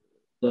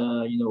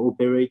 the, you know,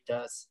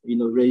 operators, you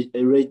know,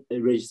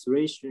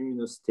 registration, you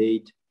know,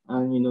 state.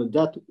 And, you know,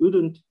 that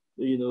wouldn't,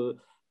 you know,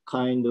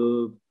 kind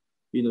of,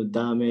 you know,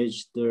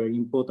 damage the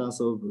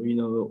importance of, you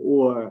know,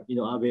 or, you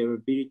know,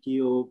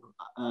 availability of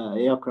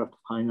aircraft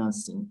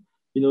financing.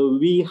 You know,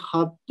 we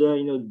have the,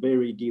 you know,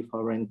 very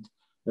different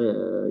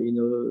you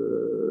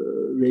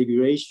know,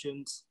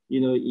 regulations,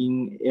 you know,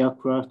 in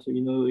aircraft,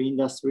 you know,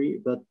 industry,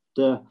 but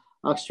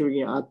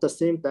actually at the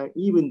same time,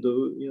 even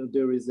though, you know,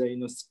 there is a, you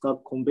know,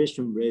 SCAP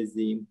convention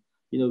regime,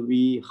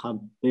 we have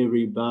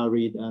very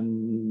varied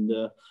and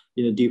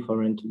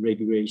different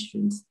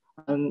regulations.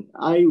 And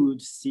I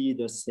would see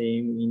the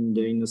same in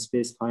the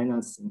space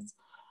financing.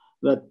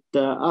 But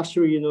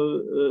actually,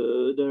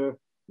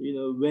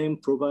 when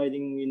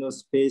providing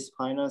space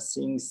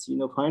financings,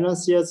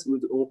 financiers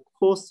would of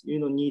course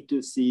need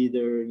to see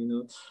their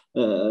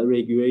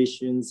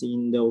regulations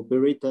in the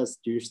operator's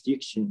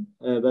jurisdiction.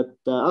 But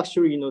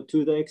actually,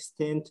 to the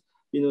extent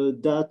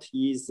that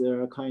is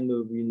kind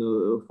of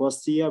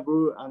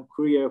foreseeable and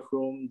clear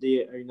from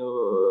the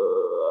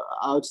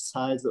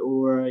outside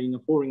or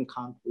foreign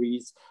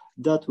countries,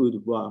 that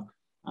would work.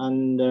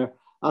 And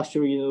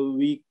actually,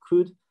 we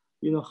could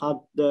have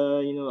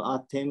the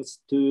attempts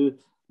to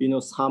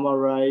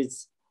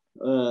summarize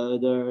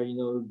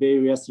the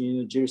various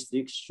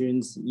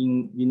jurisdictions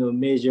in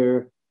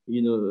major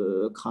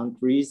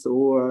countries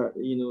or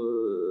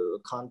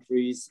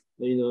countries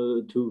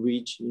to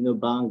which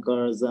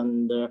bankers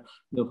and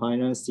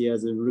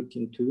financiers are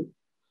looking to.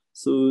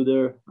 So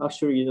there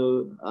actually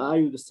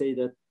I would say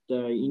that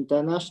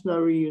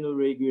internationally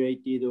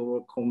regulated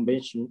or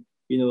convention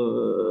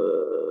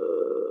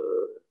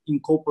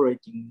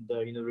incorporating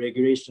the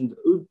regulations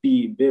would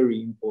be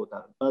very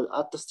important. But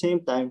at the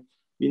same time,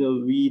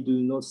 we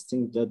do not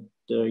think that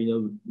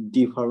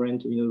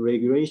different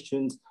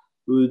regulations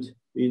would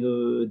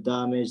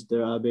damage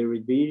the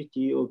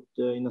availability of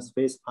the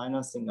space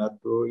financing at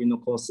all,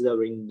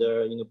 considering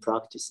the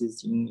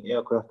practices in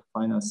aircraft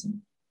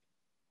financing.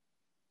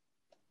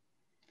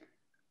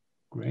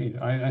 Great.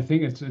 I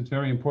think it's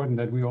very important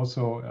that we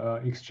also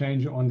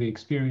exchange on the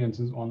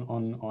experiences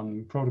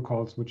on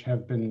protocols which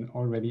have been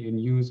already in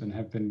use and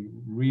have been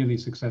really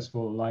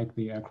successful, like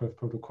the aircraft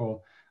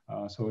protocol.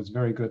 So it's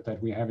very good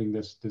that we're having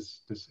this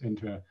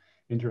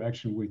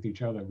interaction with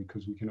each other,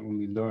 because we can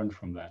only learn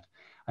from that.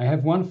 I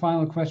have one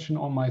final question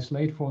on my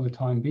slate for the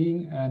time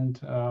being, and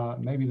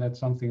maybe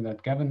that's something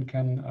that Gavin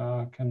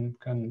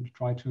can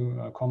try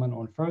to comment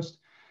on first,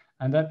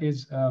 and that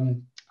is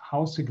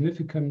how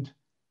significant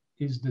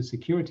is the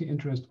security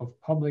interest of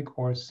public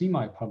or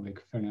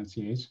semi-public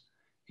financiers,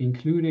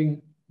 including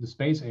the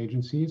space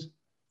agencies,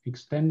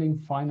 extending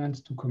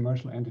finance to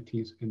commercial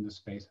entities in the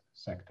space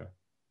sector?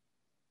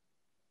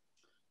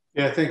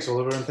 Yeah, thanks,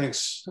 Oliver, and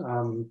thanks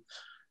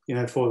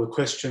for the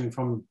question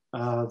from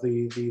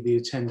the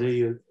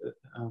attendee at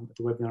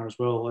the webinar as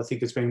well. I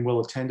think it's been well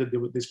attended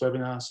with this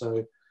webinar,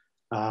 so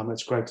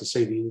it's great to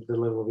see the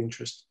level of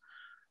interest.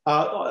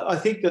 I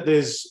think that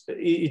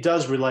it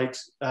does relate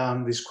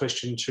this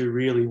question to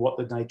really what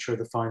the nature of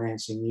the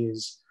financing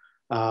is.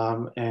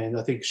 And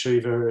I think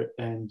Shiva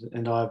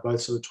and I have both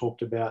sort of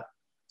talked about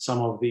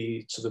some of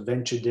the sort of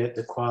venture debt,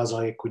 the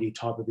quasi-equity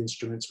type of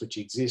instruments which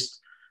exist.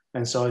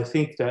 And so I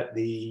think that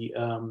the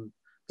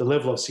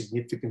level of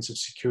significance of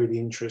security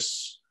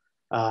interests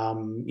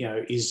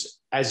is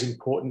as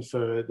important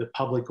for the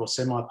public or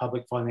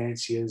semi-public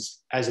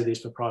financiers as it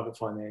is for private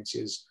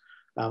financiers.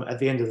 At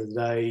the end of the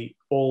day,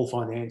 all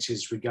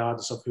financiers,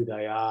 regardless of who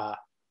they are,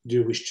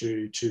 do wish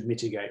to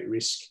mitigate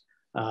risk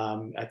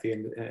at the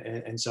end.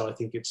 And so I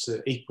think it's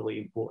equally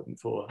important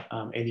for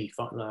any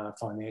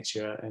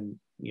financier, and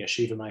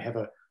Shiva may have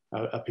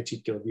a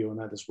particular view on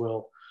that as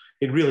well.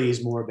 It really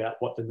is more about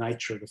what the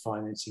nature of the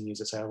financing is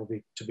that's able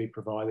to be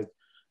provided.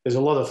 There's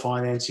a lot of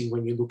financing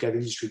when you look at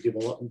industry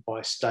development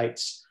by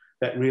states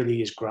that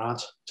really is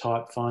grant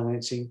type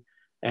financing,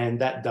 and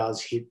that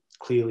does hit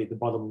clearly the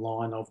bottom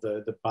line of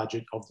the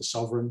budget of the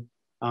sovereign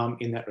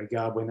in that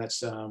regard when that's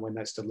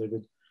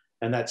delivered.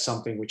 And that's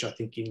something which I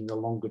think in the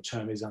longer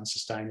term is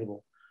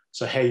unsustainable.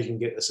 So how you can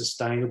get a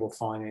sustainable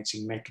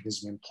financing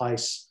mechanism in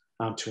place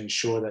to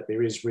ensure that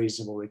there is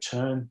reasonable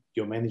return,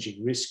 you're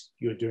managing risk,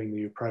 you're doing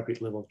the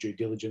appropriate level of due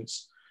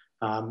diligence,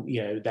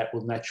 that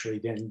will naturally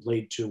then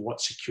lead to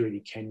what security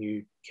can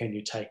you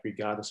take,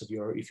 regardless of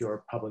if you're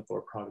a public or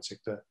a private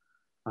sector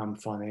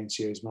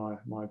financier, is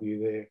my view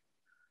there.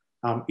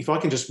 If I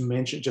can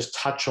just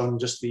touch on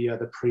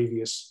the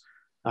previous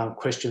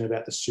question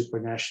about the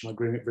supranational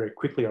agreement very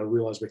quickly. I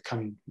realise we're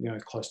coming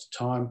close to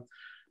time,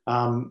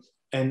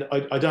 and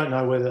I don't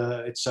know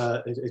whether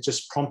it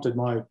just prompted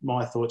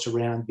my thoughts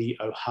around the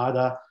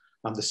OHADA,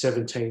 the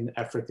 17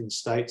 African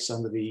states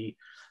under the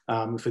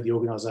for the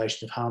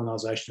Organisation of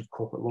Harmonisation of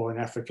Corporate Law in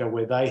Africa,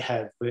 where they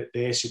have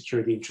their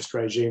security interest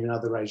regime and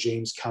other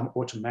regimes come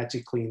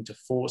automatically into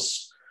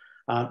force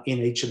in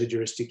each of the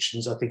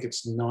jurisdictions. I think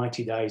it's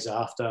 90 days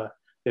after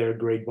they're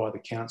agreed by the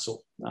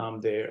council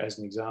there, as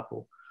an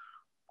example.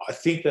 I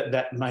think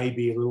that may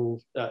be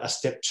a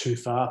step too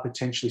far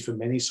potentially for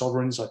many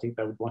sovereigns. I think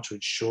they would want to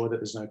ensure that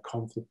there's no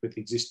conflict with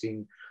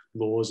existing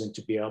laws and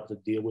to be able to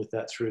deal with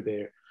that through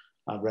their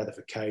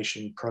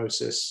ratification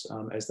process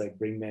as they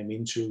bring them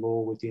into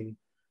law within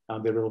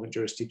their relevant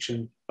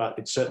jurisdiction. But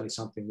it's certainly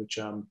something which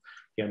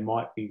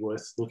might be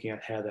worth looking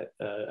at, how that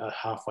a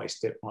halfway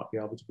step might be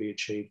able to be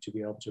achieved to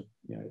be able to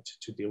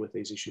to deal with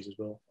these issues as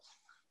well.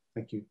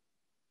 Thank you.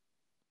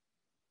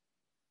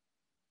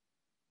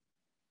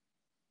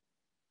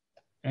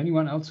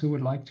 Anyone else who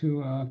would like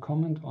to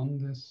comment on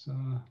this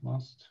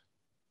last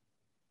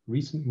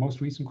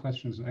most recent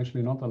question is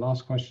actually not the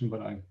last question,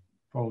 but I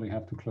probably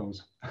have to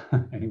close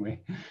anyway.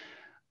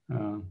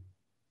 Well,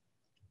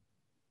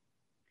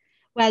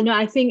 no,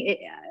 I think,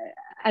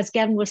 as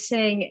Gavin was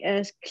saying,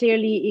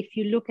 clearly, if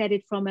you look at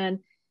it from an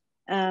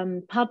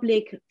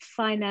public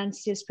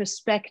finances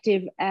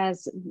perspective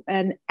as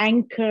an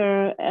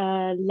anchor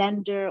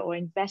lender or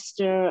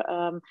investor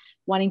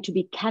wanting to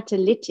be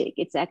catalytic,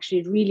 it's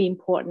actually really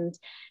important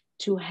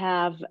to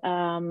have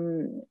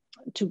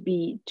to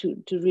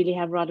really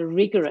have rather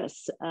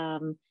rigorous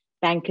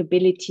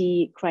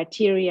bankability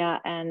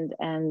criteria and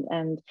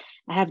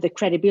have the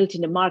credibility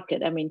in the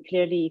market. I mean,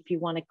 clearly, if you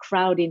want to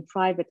crowd in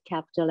private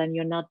capital and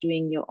you're not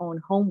doing your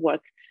own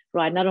homework,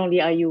 right? Not only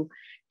are you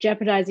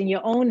jeopardizing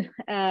your own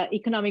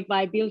economic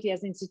viability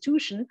as an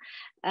institution,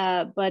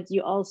 but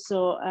you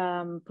also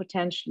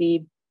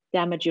potentially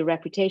damage your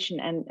reputation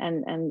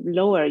and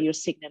lower your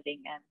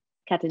signaling and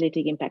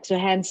catalytic impact. So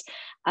hence,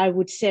 I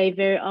would say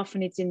very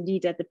often it's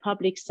indeed that the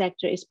public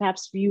sector is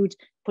perhaps viewed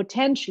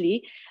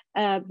potentially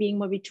being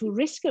maybe too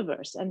risk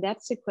averse. And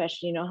that's the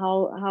question, you know,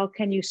 how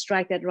can you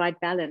strike that right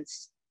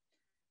balance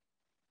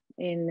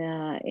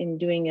in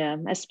doing,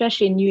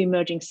 especially in new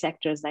emerging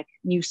sectors like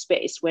new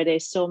space, where there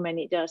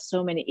are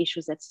so many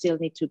issues that still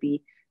need to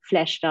be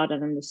fleshed out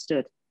and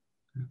understood.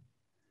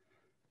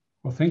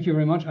 Well, thank you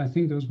very much. I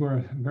think those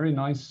were very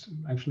nice,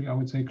 actually, I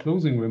would say,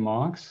 closing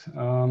remarks.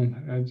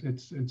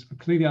 It's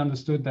clearly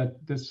understood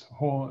that this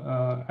whole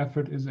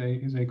effort is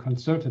a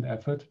concerted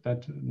effort,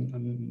 that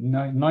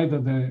neither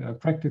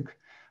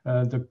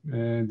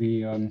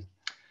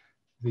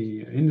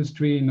the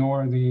industry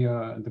nor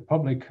the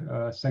public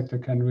sector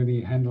can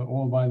really handle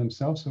all by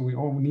themselves. So we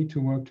all need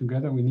to work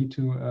together. We need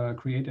to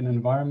create an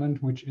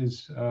environment which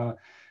is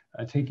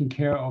taking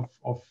care of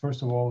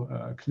first of all,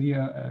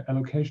 clear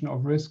allocation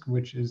of risk,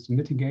 which is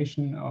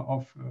mitigation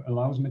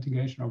allows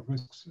mitigation of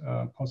risks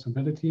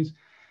possibilities.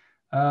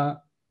 I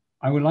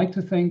would like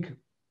to thank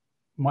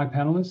my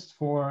panelists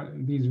for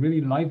these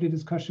really lively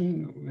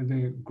discussion,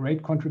 the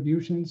great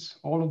contributions,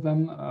 all of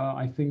them.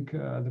 I think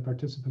the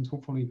participants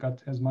hopefully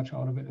got as much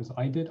out of it as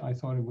I did. I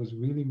thought it was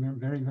really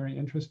very, very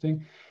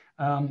interesting.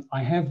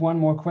 I have one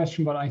more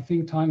question, but I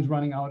think time's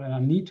running out and I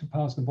need to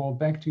pass the ball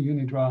back to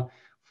UNIDROIT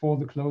for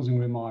the closing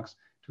remarks.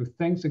 So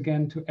thanks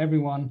again to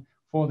everyone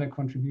for their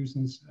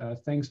contributions.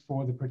 Thanks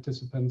for the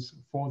participants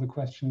for the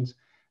questions.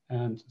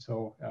 And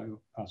so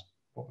I'll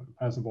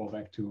pass the ball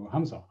back to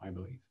Hamza, I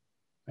believe.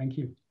 Thank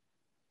you.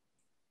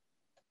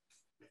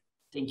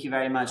 Thank you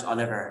very much,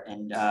 Oliver.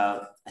 And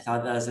I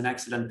thought that was an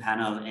excellent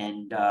panel,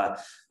 and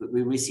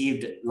we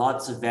received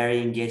lots of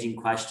very engaging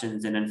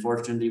questions, and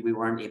unfortunately we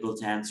weren't able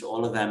to answer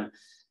all of them.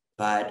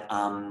 But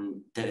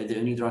the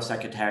UNIDROIT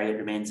Secretariat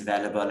remains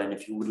available, and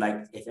if you would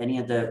like, if any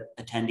of the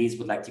attendees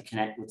would like to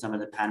connect with some of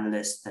the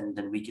panelists,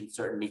 then we can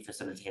certainly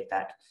facilitate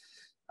that.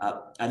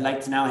 I'd like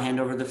to now hand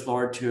over the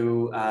floor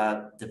to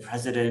the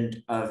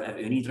president of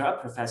UNIDROIT,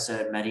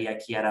 Professor Maria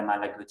Chiara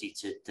Malaguti,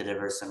 to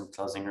deliver some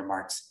closing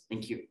remarks.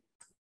 Thank you.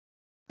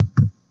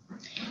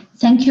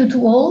 Thank you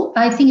to all.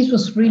 I think it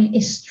was really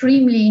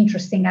extremely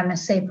interesting, I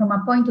must say. From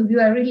a point of view,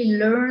 I really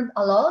learned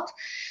a lot,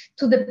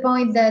 to the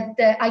point that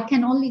I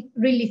can only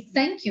really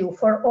thank you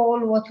for all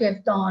what you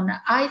have done.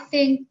 I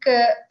think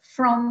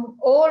from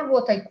all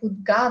what I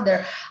could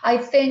gather, I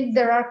think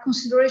there are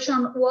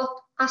considerations what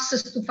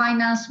access to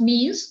finance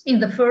means in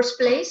the first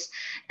place,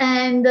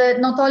 and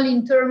not only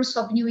in terms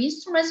of new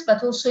instruments,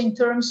 but also in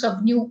terms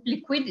of new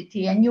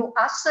liquidity and new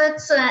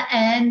assets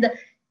and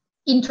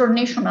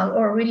international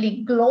or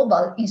really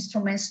global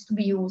instruments to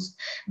be used.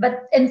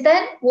 And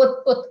then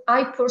what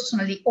I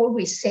personally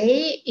always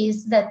say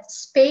is that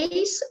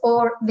space,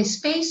 or the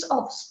space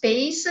of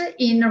space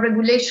in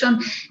regulation,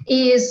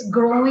 is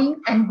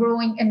growing and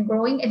growing and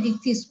growing, and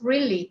it is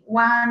really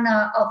one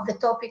of the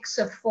topics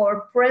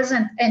for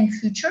present and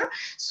future.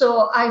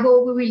 So I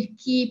hope we will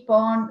keep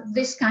on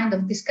this kind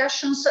of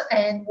discussions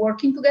and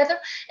working together.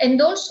 And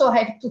also I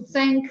have to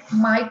thank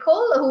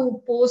Michael,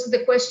 who posed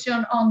the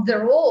question on the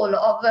role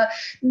of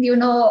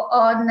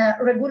on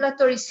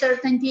regulatory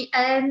certainty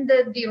and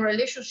the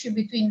relationship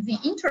between the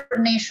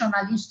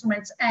international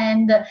instruments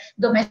and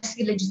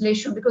domestic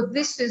legislation, because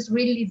this is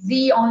really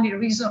the only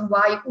reason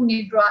why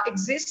UNIDROIT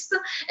exists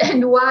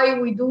and why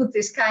we do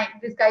this kind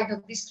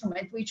of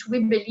instrument, which we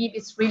believe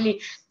is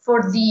really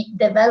for the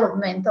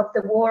development of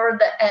the world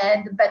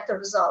and better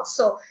results.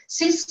 So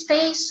since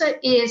space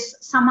is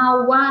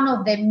somehow one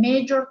of the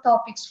major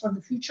topics for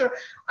the future,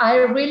 I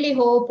really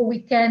hope we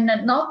can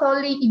not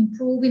only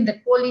improve in the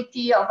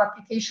quality of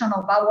application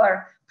of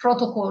our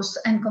protocols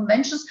and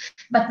conventions,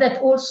 but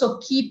that also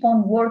keep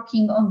on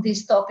working on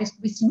these topics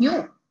with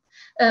new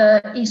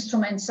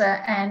instruments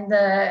and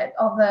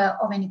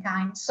of any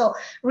kind. So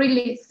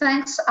really,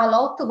 thanks a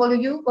lot to all of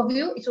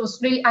you. It was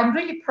really, I'm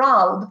really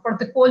proud for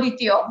the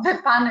quality of the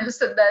panels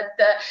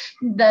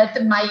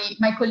that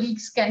my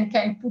colleagues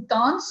can put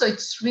on. So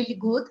it's really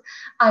good.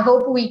 I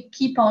hope we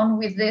keep on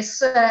with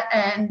this,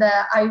 and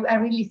I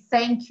really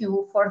thank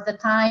you for the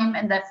time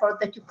and effort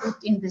that you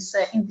put in this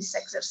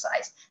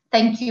exercise.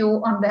 Thank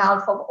you on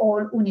behalf of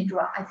all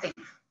UNIDROIT, I think.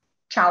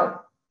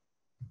 Ciao.